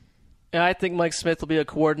 Yeah, I think Mike Smith will be a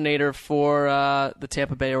coordinator for the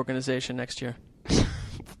Tampa Bay organization next year.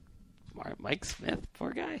 Mike Smith,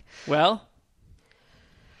 poor guy. Well, all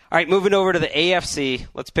right, moving over to the AFC.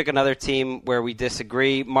 Let's pick another team where we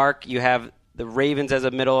disagree. Mark, you have the Ravens as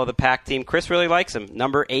a middle-of-the-pack team. Chris really likes them.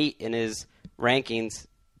 Number 8 in his rankings.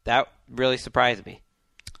 That really surprised me.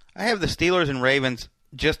 I have the Steelers and Ravens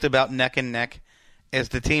just about neck and neck as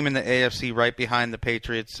the team in the AFC right behind the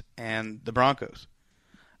Patriots and the Broncos.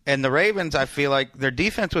 And the Ravens, I feel like their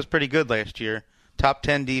defense was pretty good last year. Top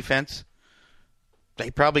 10 defense. They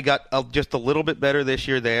probably got just a little bit better this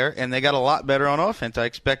year there, and they got a lot better on offense. I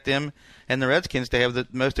expect them and the Redskins to have the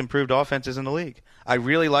most improved offenses in the league. I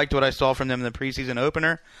really liked what I saw from them in the preseason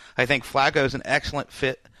opener. I think Flacco's an excellent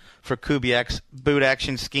fit for Kubiak's boot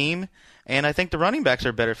action scheme, and I think the running backs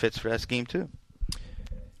are better fits for that scheme too.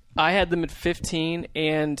 I had them at 15,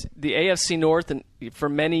 and the AFC North, and for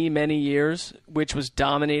many, many years, which was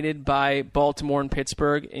dominated by Baltimore and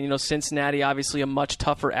Pittsburgh, and Cincinnati obviously a much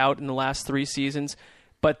tougher out in the last 3 seasons,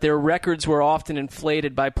 but their records were often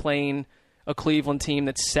inflated by playing a Cleveland team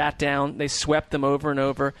that sat down, they swept them over and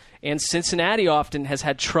over, and Cincinnati often has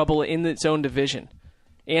had trouble in its own division.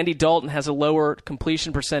 Andy Dalton has a lower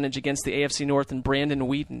completion percentage against the AFC North than Brandon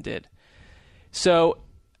Wheaton did. So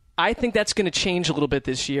I think that's going to change a little bit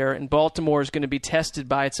this year, and Baltimore is going to be tested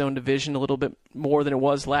by its own division a little bit more than it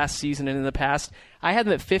was last season and in the past. I had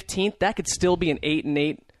them at 15th. That could still be an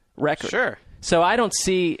 8-8 record. Sure. So I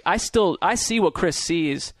see what Chris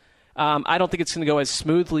sees. I don't think it's going to go as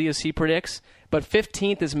smoothly as he predicts, but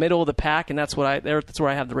 15th is middle of the pack, and that's where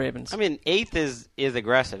I have the Ravens. I mean, 8th is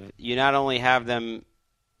aggressive. You not only have them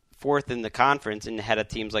 4th in the conference and ahead of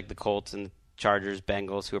teams like the Colts and the Chargers,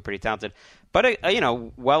 Bengals, who are pretty talented, but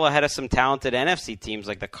well ahead of some talented NFC teams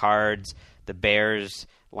like the Cards, the Bears,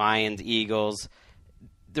 Lions, Eagles.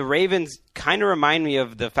 The Ravens kind of remind me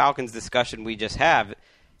of the Falcons discussion we just have,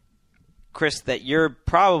 Chris, that you're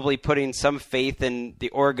probably putting some faith in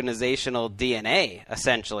the organizational DNA,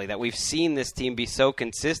 essentially, that we've seen this team be so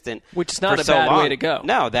consistent. Which is not for a so bad long. way to go.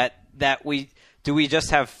 No, we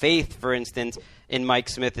just have faith, for instance, in Mike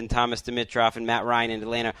Smith and Thomas Dimitroff and Matt Ryan in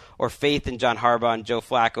Atlanta, or faith in John Harbaugh and Joe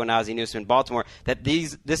Flacco and Ozzie Newsome in Baltimore, that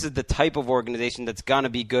this is the type of organization that's going to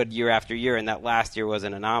be good year after year, and that last year was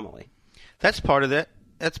an anomaly. That's part of it.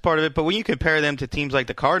 But when you compare them to teams like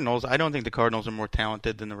the Cardinals, I don't think the Cardinals are more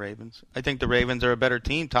talented than the Ravens. I think the Ravens are a better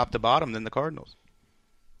team top to bottom than the Cardinals.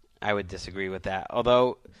 I would disagree with that.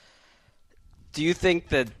 Although, do you think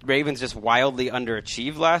the Ravens just wildly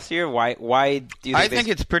underachieved last year? Why do you think I think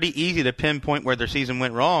it's pretty easy to pinpoint where their season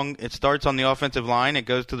went wrong. It starts on the offensive line, it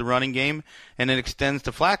goes to the running game, and it extends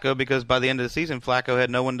to Flacco because by the end of the season, Flacco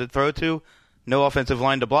had no one to throw to, no offensive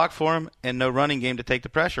line to block for him, and no running game to take the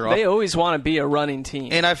pressure off. They always want to be a running team.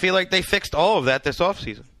 And I feel like they fixed all of that this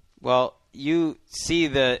offseason. Well, you see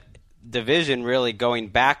the division really going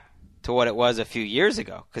back to what it was a few years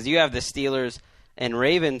ago, because you have the Steelers and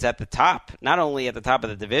Ravens at the top, not only at the top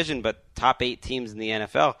of the division, but top 8 teams in the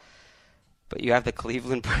NFL. But you have the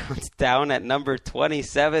Cleveland Browns down at number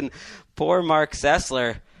 27. Poor Mark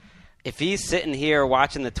Sessler. If he's sitting here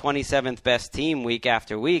watching the 27th best team week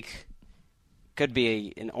after week, could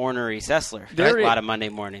be an ornery Sessler. A lot of Monday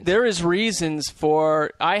mornings. There is reasons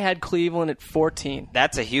for. I had Cleveland at 14.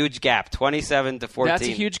 That's a huge gap, 27 to 14. That's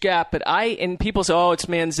a huge gap. But and people say, "Oh, it's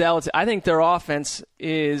Manziel." I think their offense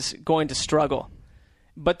is going to struggle,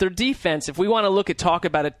 but their defense. If we want to talk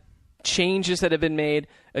about it, changes that have been made,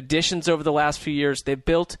 additions over the last few years, they've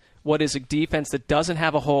built what is a defense that doesn't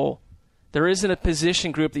have a hole. There isn't a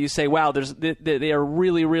position group that you say, wow, they are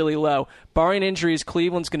really, really low. Barring injuries,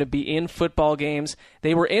 Cleveland's going to be in football games.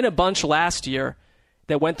 They were in a bunch last year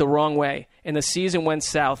that went the wrong way, and the season went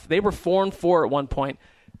south. They were 4-4 at one point.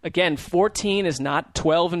 Again, 14 is not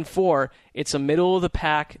 12-4. It's a middle of the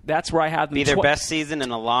pack. That's where I have them. Be their best season in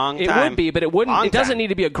a long time. It would be, but it wouldn't. Long it doesn't time. need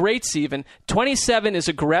to be a great season. 27 is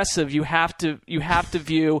aggressive. You have to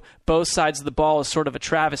view both sides of the ball as sort of a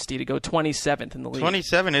travesty to go 27th in the league.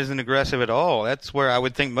 27 isn't aggressive at all. That's where I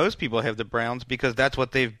would think most people have the Browns because that's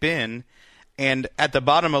what they've been. And at the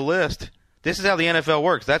bottom of the list, this is how the NFL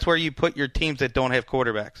works. That's where you put your teams that don't have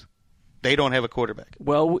quarterbacks. They don't have a quarterback.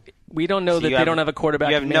 Well, we don't know that they don't have a quarterback.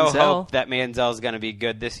 You have no hope that Manziel is going to be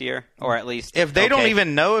good this year, or at least if they don't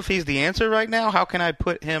even know if he's the answer right now, how can I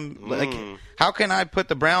put him how can I put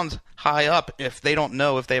the Browns high up if they don't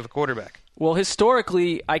know if they have a quarterback? Well,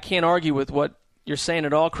 historically, I can't argue with what you're saying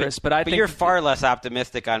at all, Chris. But I think you're far less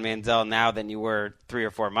optimistic on Manziel now than you were 3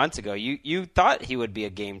 or 4 months ago. You thought he would be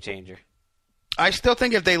a game changer. I still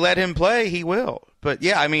think if they let him play, he will. But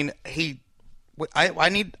yeah, I mean I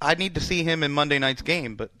need to see him in Monday night's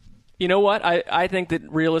game, but you know what? I think that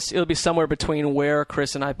it'll be somewhere between where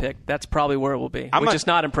Chris and I picked. That's probably where it will be, which is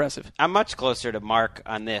not impressive. I'm much closer to Mark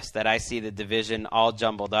on this, that I see the division all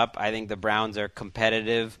jumbled up. I think the Browns are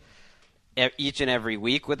competitive each and every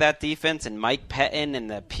week with that defense, and Mike Pettin and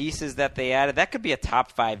the pieces that they added, that could be a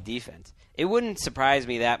top 5 defense. It wouldn't surprise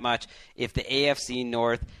me that much if the AFC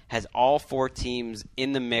North has all 4 teams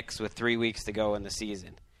in the mix with 3 weeks to go in the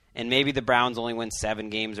season. And maybe the Browns only win 7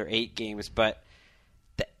 games or 8 games, but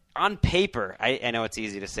on paper, I know it's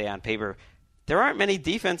easy to say on paper, there aren't many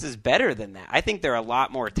defenses better than that. I think they're a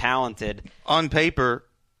lot more talented. On paper,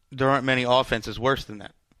 there aren't many offenses worse than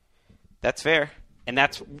that. That's fair, and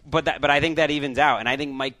but I think that evens out. And I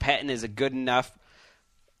think Mike Pettin is a good enough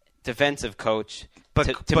defensive coach.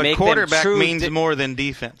 But to make quarterback them means more than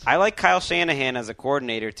defense. I like Kyle Shanahan as a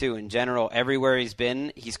coordinator, too. In general, everywhere he's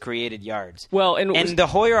been, he's created yards. Well, and the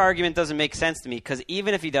Hoyer argument doesn't make sense to me because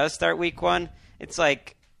even if he does start week 1, it's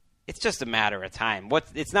like it's just a matter of time.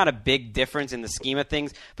 It's not a big difference in the scheme of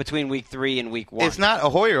things between week 3 and week 1. It's not a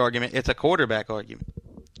Hoyer argument. It's a quarterback argument.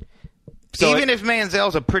 So even if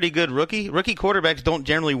Manziel's a pretty good rookie quarterbacks don't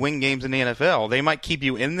generally win games in the NFL. They might keep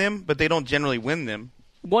you in them, but they don't generally win them.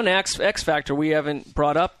 One X factor we haven't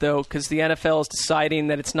brought up, though, because the NFL is deciding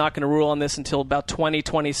that it's not going to rule on this until about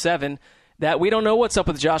 2027, that we don't know what's up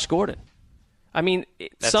with Josh Gordon. I mean,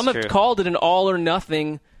 some have called it an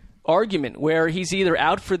all-or-nothing argument where he's either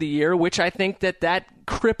out for the year, which I think that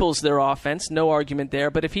cripples their offense, no argument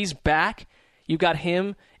there. But if he's back, you've got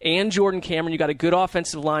him and Jordan Cameron. You've got a good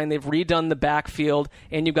offensive line. They've redone the backfield.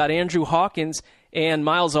 And you've got Andrew Hawkins and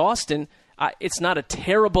Miles Austin. It's not a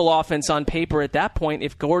terrible offense on paper at that point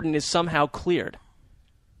if Gordon is somehow cleared.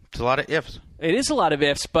 It's a lot of ifs. It is a lot of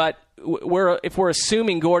ifs, but if we're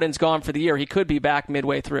assuming Gordon's gone for the year, he could be back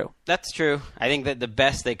midway through. That's true. I think that the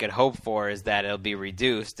best they could hope for is that it'll be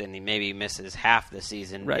reduced and he maybe misses half the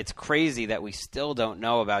season. Right. It's crazy that we still don't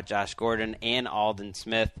know about Josh Gordon and Aldon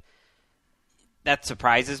Smith. That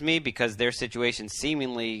surprises me because their situations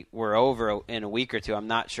seemingly were over in a week or two. I'm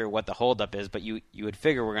not sure what the holdup is, but you would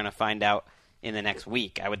figure we're going to find out in the next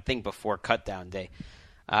week. I would think before cutdown day.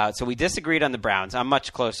 So we disagreed on the Browns. I'm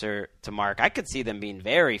much closer to Mark. I could see them being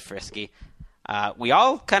very frisky. We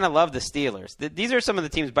all kind of love the Steelers. These are some of the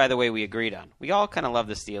teams, by the way, we agreed on. We all kind of love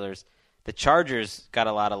the Steelers. The Chargers got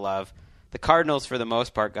a lot of love. The Cardinals, for the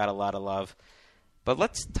most part, got a lot of love. But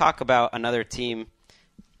let's talk about another team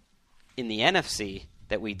in the NFC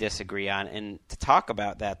that we disagree on. And to talk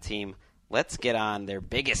about that team, let's get on their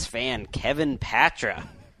biggest fan, Kevin Patra.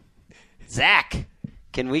 Zach,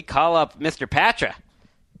 can we call up Mr. Patra?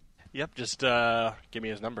 Yep, just give me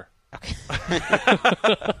his number. Okay.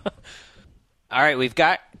 All right, we've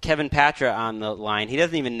got Kevin Patra on the line. He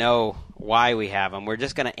doesn't even know why we have him. We're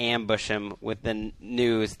just going to ambush him with the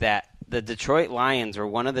news that the Detroit Lions were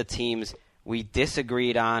one of the teams we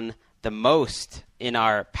disagreed on the most in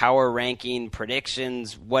our power ranking,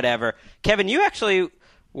 predictions, whatever. Kevin, you actually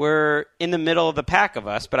were in the middle of the pack of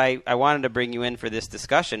us, but I wanted to bring you in for this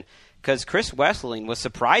discussion because Chris Wesseling was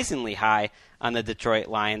surprisingly high on the Detroit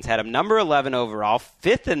Lions, had him number 11 overall,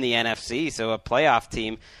 5th in the NFC, so a playoff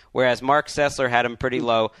team, whereas Mark Sessler had him pretty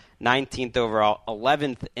low, 19th overall,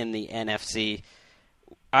 11th in the NFC.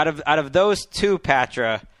 Out of those two,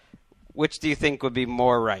 Patra, which do you think would be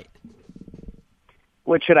more right?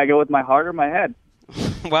 Which should I go with, my heart or my head?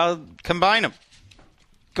 Well, combine them.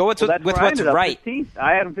 Go with what's right. 15th.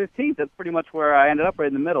 I had him 15th. That's pretty much where I ended up, right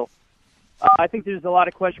in the middle. I think there's a lot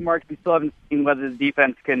of question marks. We still haven't seen whether the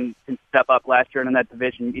defense can step up last year, and in that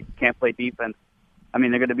division, you can't play defense. I mean,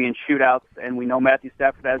 they're going to be in shootouts, and we know Matthew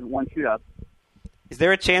Stafford hasn't won shootouts. Is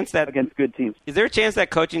there a chance that against good teams? Is there a chance that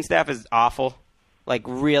coaching staff is awful, like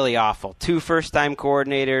really awful? 2 first-time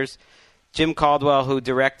coordinators, Jim Caldwell, who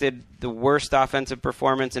directed the worst offensive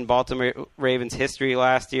performance in Baltimore Ravens history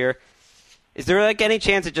last year. Is there like any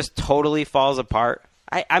chance it just totally falls apart?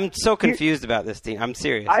 I'm so confused about this team. I'm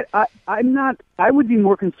serious. I'm not. I would be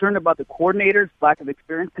more concerned about the coordinators' lack of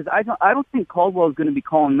experience because I don't think Caldwell is going to be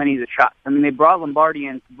calling many of the shots. I mean, they brought Lombardi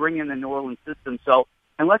in to bring in the New Orleans system, so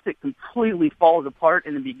unless it completely falls apart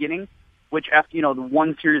in the beginning, which after the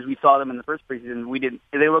one series we saw them in the first preseason, we didn't.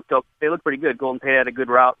 They looked pretty good. Golden Tate had a good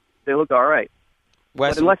route. They looked all right.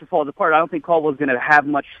 But unless it falls apart, I don't think Caldwell's going to have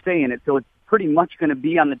much say in it. So it's pretty much going to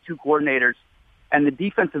be on the two coordinators. And the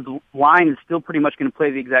defensive line is still pretty much going to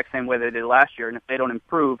play the exact same way they did last year. And if they don't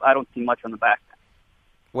improve, I don't see much on the back end.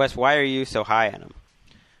 Wes, why are you so high on them?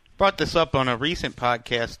 Brought this up on a recent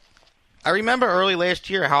podcast. I remember early last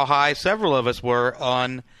year how high several of us were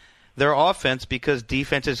on their offense because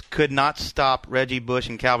defenses could not stop Reggie Bush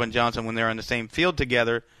and Calvin Johnson when they were on the same field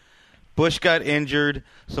together. Bush got injured.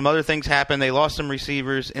 Some other things happened. They lost some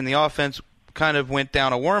receivers, and the offense kind of went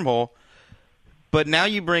down a wormhole. But now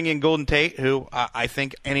you bring in Golden Tate, who I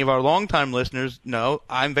think any of our longtime listeners know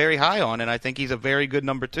I'm very high on, and I think he's a very good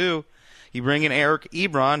number 2. You bring in Eric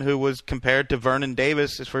Ebron, who was compared to Vernon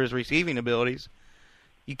Davis as for his receiving abilities.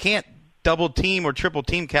 You can't double-team or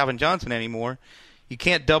triple-team Calvin Johnson anymore. You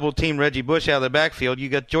can't double-team Reggie Bush out of the backfield. You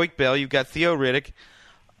got Joique Bell. You've got Theo Riddick.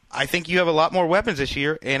 I think you have a lot more weapons this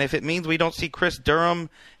year, and if it means we don't see Chris Durham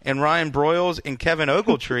and Ryan Broyles and Kevin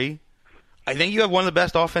Ogletree, I think you have one of the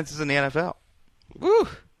best offenses in the NFL. Woo!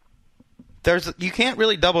 You can't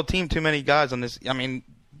really double team too many guys on this. I mean,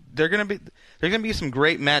 there's going to be some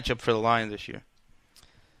great matchup for the Lions this year.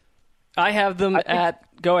 I have them at.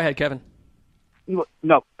 Go ahead, Kevin.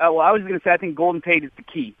 No. Well, I was going to say I think Golden Tate is the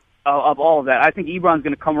key of all of that. I think Ebron's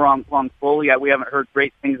going to come along slowly. We haven't heard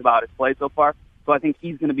great things about his play so far, so I think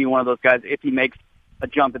he's going to be one of those guys. If he makes a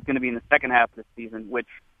jump, it's going to be in the second half of the season,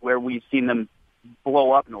 where we've seen them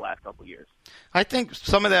blow up in the last couple of years. I think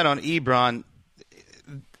some of that on Ebron,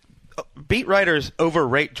 beat writers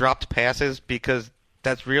overrate dropped passes because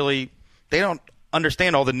they don't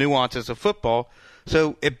understand all the nuances of football,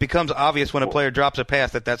 so it becomes obvious when a player drops a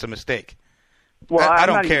pass that's a mistake. Well, I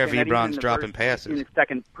don't care if Ebron's dropping passes. In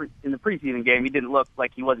the preseason game, he didn't look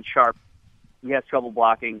like he wasn't sharp. He has trouble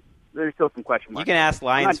blocking. There's still some question marks. You can ask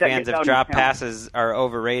Lions fans if drop passes are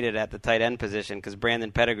overrated at the tight end position because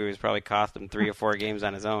Brandon Pettigrew has probably cost him 3 or 4 games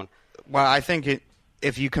on his own. Well, I think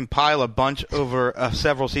if you compile a bunch over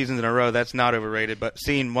several seasons in a row, that's not overrated. But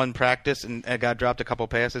seeing one practice and a guy dropped a couple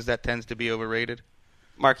passes, that tends to be overrated.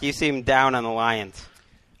 Mark, you seem down on the Lions.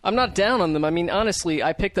 I'm not down on them. I mean, honestly,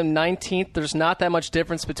 I picked them 19th. There's not that much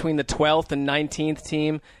difference between the 12th and 19th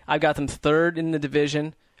team. I've got them 3rd in the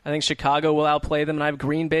division. I think Chicago will outplay them, and I have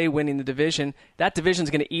Green Bay winning the division. That division's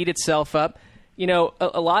going to eat itself up. You know,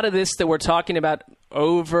 a lot of this that we're talking about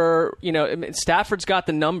Stafford's got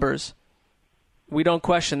the numbers. We don't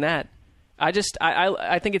question that. I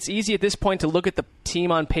think it's easy at this point to look at the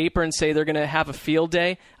team on paper and say they're going to have a field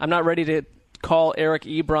day. I'm not ready to call Eric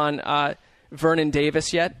Ebron Vernon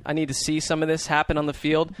Davis yet. I need to see some of this happen on the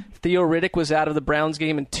field. Theo Riddick was out of the Browns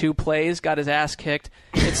game in 2 plays, got his ass kicked.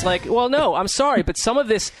 It's like, well, no, I'm sorry, but some of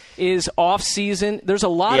this is off-season. There's a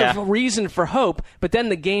lot of reason for hope, but then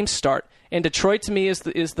the games start. And Detroit, to me, is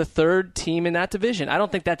the 3rd team in that division. I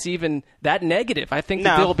don't think that's even that negative. I think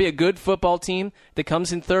that they'll be a good football team that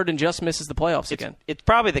comes in 3rd and just misses the playoffs again. It's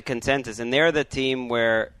probably the consensus, and they're the team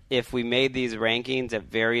where if we made these rankings at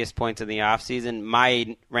various points in the offseason,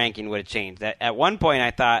 my ranking would have changed. At one point,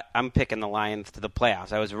 I thought I'm picking the Lions to the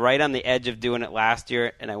playoffs. I was right on the edge of doing it last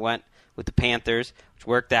year, and I went with the Panthers, which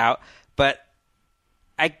worked out. But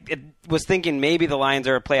I was thinking maybe the Lions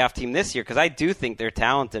are a playoff team this year because I do think they're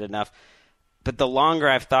talented enough. But the longer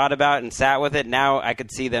I've thought about it and sat with it, now I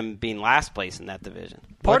could see them being last place in that division.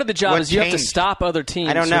 Part of the job is you have to stop other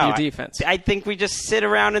teams with your defense. I think we just sit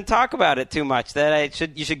around and talk about it too much.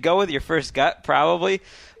 You should go with your first gut, probably.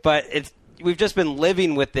 But we've just been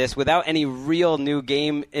living with this without any real new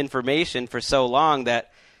game information for so long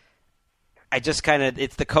that I just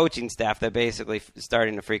it's the coaching staff that basically is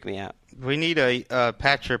starting to freak me out. We need a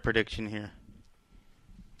Patrick prediction here.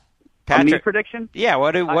 Patrick, a prediction? Yeah,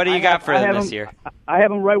 what do you got for them this year? I have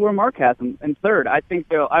them right where Mark has them, in 3rd. I think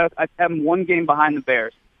I have them 1 game behind the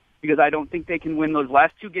Bears because I don't think they can win those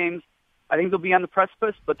last 2 games. I think they'll be on the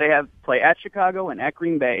precipice, but they have play at Chicago and at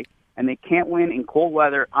Green Bay, and they can't win in cold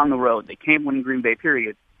weather on the road. They can't win in Green Bay,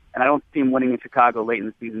 period. And I don't see them winning in Chicago late in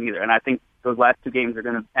the season either. And I think those last 2 games are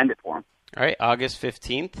going to end it for them. All right, August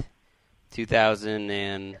 15th. 2000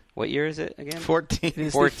 and what year is it again? 14. It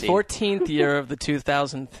is the 14th year of the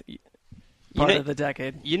 2000th part of the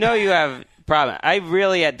decade. You know you have problem. I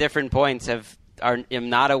really at different points am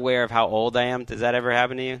not aware of how old I am. Does that ever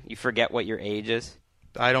happen to you? You forget what your age is?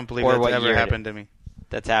 I don't believe that's ever happened to me.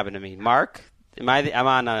 That's happened to me. Mark? I'm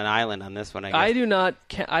on an island on this one, I guess.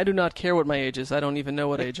 I do not care what my age is. I don't even know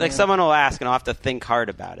what age I am. Someone will ask, and I'll have to think hard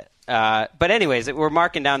about it. But anyways, we're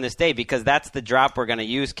marking down this day because that's the drop we're going to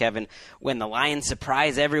use, Kevin, when the Lions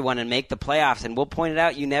surprise everyone and make the playoffs. And we'll point it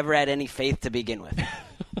out, you never had any faith to begin with.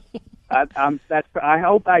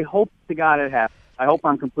 I hope to God it happens. I hope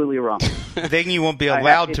I'm completely wrong. Then you won't be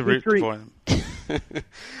allowed to root for them.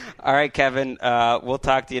 All right, Kevin. We'll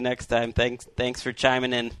talk to you next time. Thanks for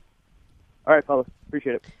chiming in. All right, fellas.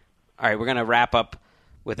 Appreciate it. All right, we're going to wrap up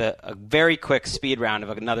with a very quick speed round of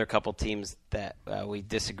another couple teams that we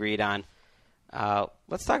disagreed on.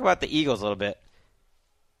 Let's talk about the Eagles a little bit.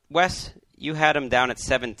 Wes, you had them down at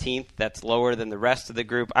 17th. That's lower than the rest of the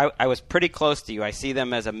group. I was pretty close to you. I see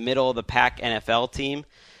them as a middle-of-the-pack NFL team.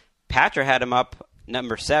 Patrick had them up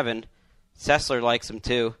number 7. Sessler likes them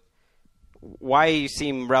too. Why you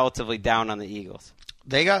seem relatively down on the Eagles?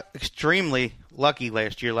 They got extremely lucky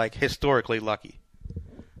last year, like historically lucky.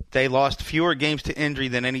 They lost fewer games to injury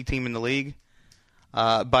than any team in the league.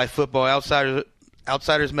 By Football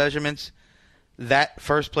Outsiders measurements, that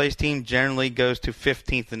first-place team generally goes to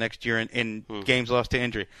 15th the next year in games lost to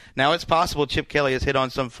injury. Now, it's possible Chip Kelly has hit on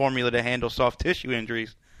some formula to handle soft tissue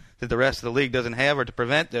injuries that the rest of the league doesn't have or to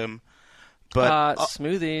prevent them. But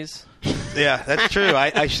smoothies. Yeah, that's true.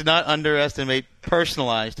 I should not underestimate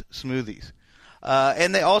personalized smoothies.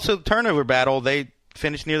 And they also, turnover battle, they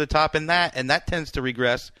finished near the top in that, and that tends to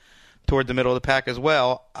regress toward the middle of the pack as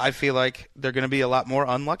well. I feel like they're going to be a lot more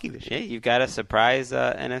unlucky this year. Yeah, you've got a surprise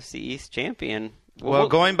NFC East champion Well,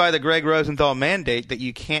 going by the Greg Rosenthal mandate that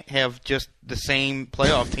you can't have just the same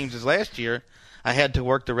playoff teams as last year, I had to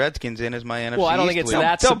work the Redskins in as my NFC. Well, I don't think it's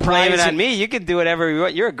that Don't blame it surprising. on me. You can do whatever you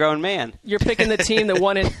want. You're a grown man. You're picking the team that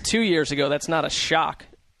won it 2 years ago. That's not a shock.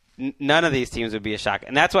 None of these teams would be a shock.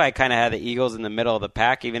 And that's why I kind of had the Eagles in the middle of the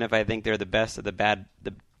pack, even if I think they're the best of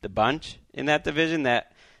the bunch in that division.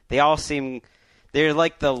 That they all seem they're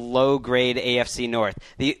like the low-grade AFC North.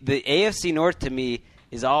 The AFC North, to me,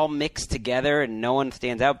 is all mixed together and no one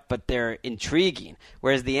stands out, but they're intriguing.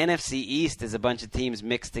 Whereas the NFC East is a bunch of teams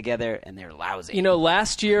mixed together and they're lousy. You know,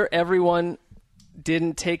 last year everyone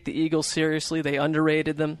didn't take the Eagles seriously. They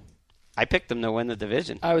underrated them. I picked them to win the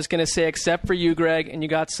division. I was going to say, except for you, Greg, and you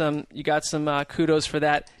got some kudos for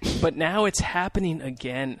that. But now it's happening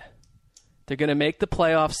again. They're going to make the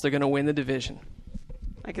playoffs. They're going to win the division.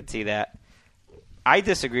 I could see that. I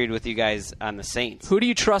disagreed with you guys on the Saints. Who do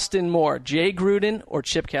you trust in more, Jay Gruden or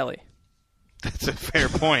Chip Kelly? That's a fair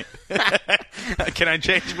point. Can I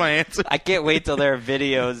change my answer? I can't wait till there are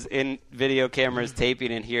video cameras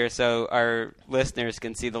taping in here so our listeners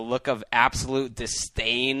can see the look of absolute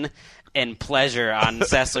disdain and pleasure on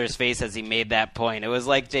Sessler's face as he made that point. It was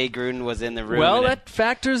like Jay Gruden was in the room. Well, that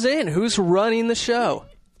factors in. Who's running the show?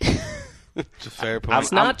 It's a fair point.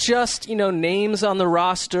 It's not just, names on the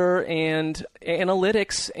roster and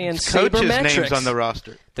analytics and coaches' sabermetrics. names on the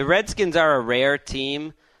roster. The Redskins are a rare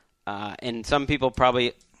team, and some people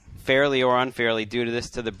probably fairly or unfairly due to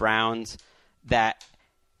this to the Browns, that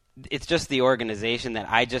it's just the organization that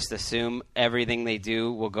I just assume everything they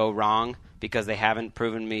do will go wrong because they haven't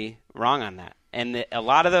proven me wrong on that. And a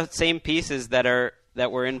lot of the same pieces that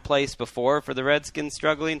were in place before for the Redskins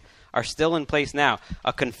struggling are still in place now.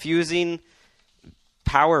 A confusing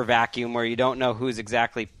power vacuum where you don't know who's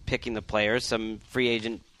exactly picking the players, some free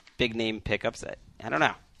agent big name pickups. I don't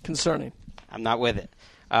know. Concerning. I'm not with it.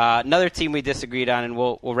 Another team we disagreed on, and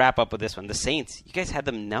we'll wrap up with this one. The Saints. You guys had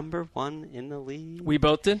them number 1 in the league. We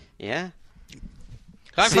both did? Yeah.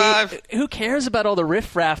 High five. Who cares about all the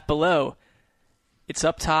riffraff below? It's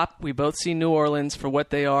up top. We both see New Orleans for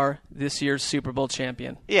what they are, this year's Super Bowl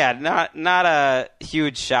champion. Yeah, not a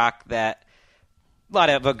huge shock that a lot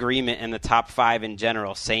of agreement in the top 5 in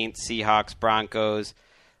general. Saints, Seahawks, Broncos,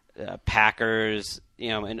 Packers.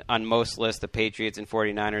 And on most lists, the Patriots and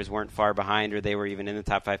 49ers weren't far behind, or they were even in the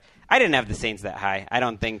top 5. I didn't have the Saints that high. I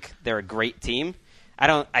don't think they're a great team.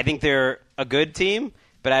 I think they're a good team,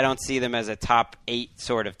 but I don't see them as a top 8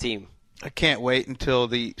 sort of team. I can't wait until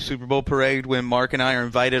the Super Bowl parade when Mark and I are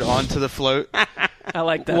invited onto the float. I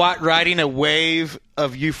like that. Riding a wave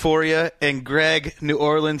of euphoria, and Greg, New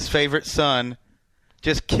Orleans' favorite son,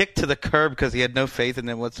 just kicked to the curb because he had no faith in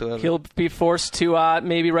them whatsoever. He'll be forced to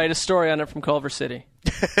maybe write a story on it from Culver City.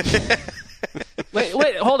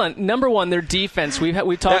 Wait, hold on. Number 1, their defense.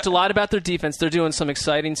 We've talked a lot about their defense. They're doing some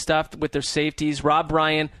exciting stuff with their safeties. Rob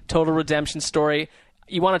Ryan, total redemption story.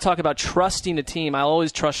 You want to talk about trusting a team. I'll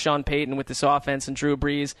always trust Sean Payton with this offense and Drew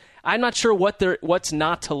Brees. I'm not sure what's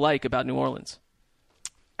not to like about New Orleans.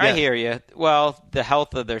 I hear you. Well, the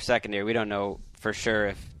health of their secondary, we don't know for sure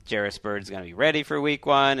if Jarris Bird's going to be ready for Week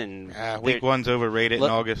 1. And Week 1's overrated in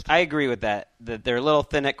August. I agree with that. That they're a little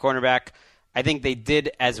thin at cornerback. I think they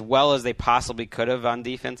did as well as they possibly could have on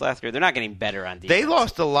defense last year. They're not getting better on defense. They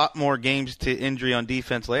lost a lot more games to injury on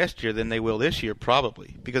defense last year than they will this year,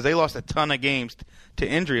 probably, because they lost a ton of games to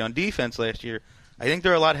injury on defense last year. I think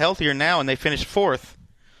they're a lot healthier now, and they finished 4th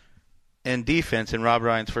in defense in Rob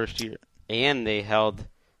Ryan's first year. And they held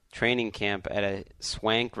training camp at a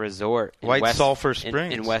swank resort in White Sulphur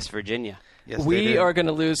Springs in West Virginia. Yes, we are going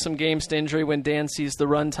to lose some games to injury when Dan sees the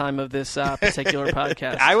runtime of this particular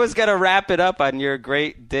podcast. I was going to wrap it up on your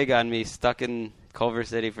great dig on me stuck in Culver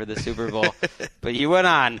City for the Super Bowl, but you went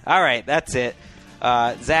on. All right, that's it.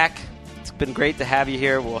 Zach, it's been great to have you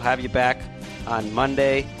here. We'll have you back on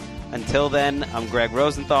Monday. Until then, I'm Greg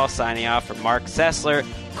Rosenthal signing off for Mark Sessler,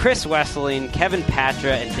 Chris Wesseling, Kevin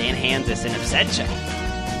Patra, and Dan Hansis in absentia.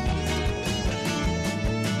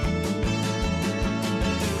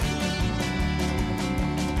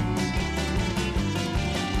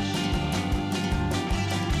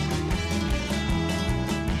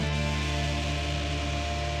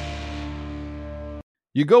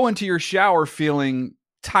 You go into your shower feeling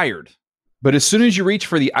tired, but as soon as you reach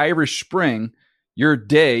for the Irish Spring, your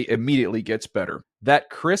day immediately gets better. That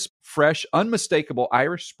crisp, fresh, unmistakable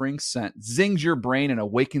Irish Spring scent zings your brain and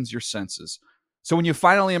awakens your senses. So when you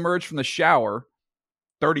finally emerge from the shower,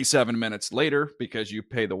 37 minutes later, because you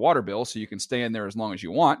pay the water bill so you can stay in there as long as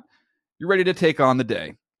you want, you're ready to take on the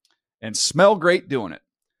day and smell great doing it.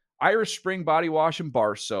 Irish Spring Body Wash and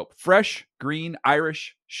Bar Soap. Fresh, green,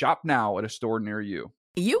 Irish. Shop now at a store near you.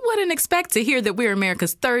 You wouldn't expect to hear that we're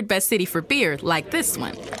America's third best city for beer like this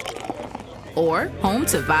one. Or home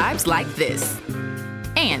to vibes like this.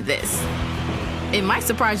 And this. It might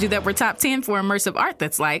surprise you that we're top 10 for immersive art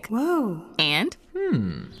that's like, whoa. And,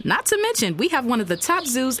 not to mention, we have one of the top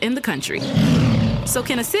zoos in the country. So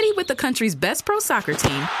can a city with the country's best pro soccer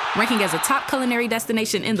team, ranking as a top culinary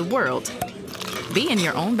destination in the world, be in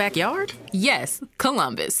your own backyard? Yes,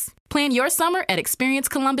 Columbus. Plan your summer at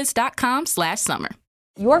experiencecolumbus.com/summer.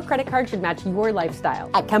 Your credit card should match your lifestyle.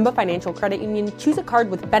 At Kemba Financial Credit Union, choose a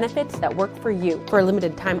card with benefits that work for you. For a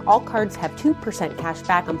limited time, all cards have 2% cash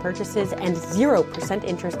back on purchases and 0%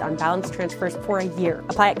 interest on balance transfers for a year.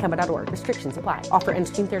 Apply at Kemba.org. Restrictions apply. Offer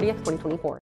ends June 30th, 2024.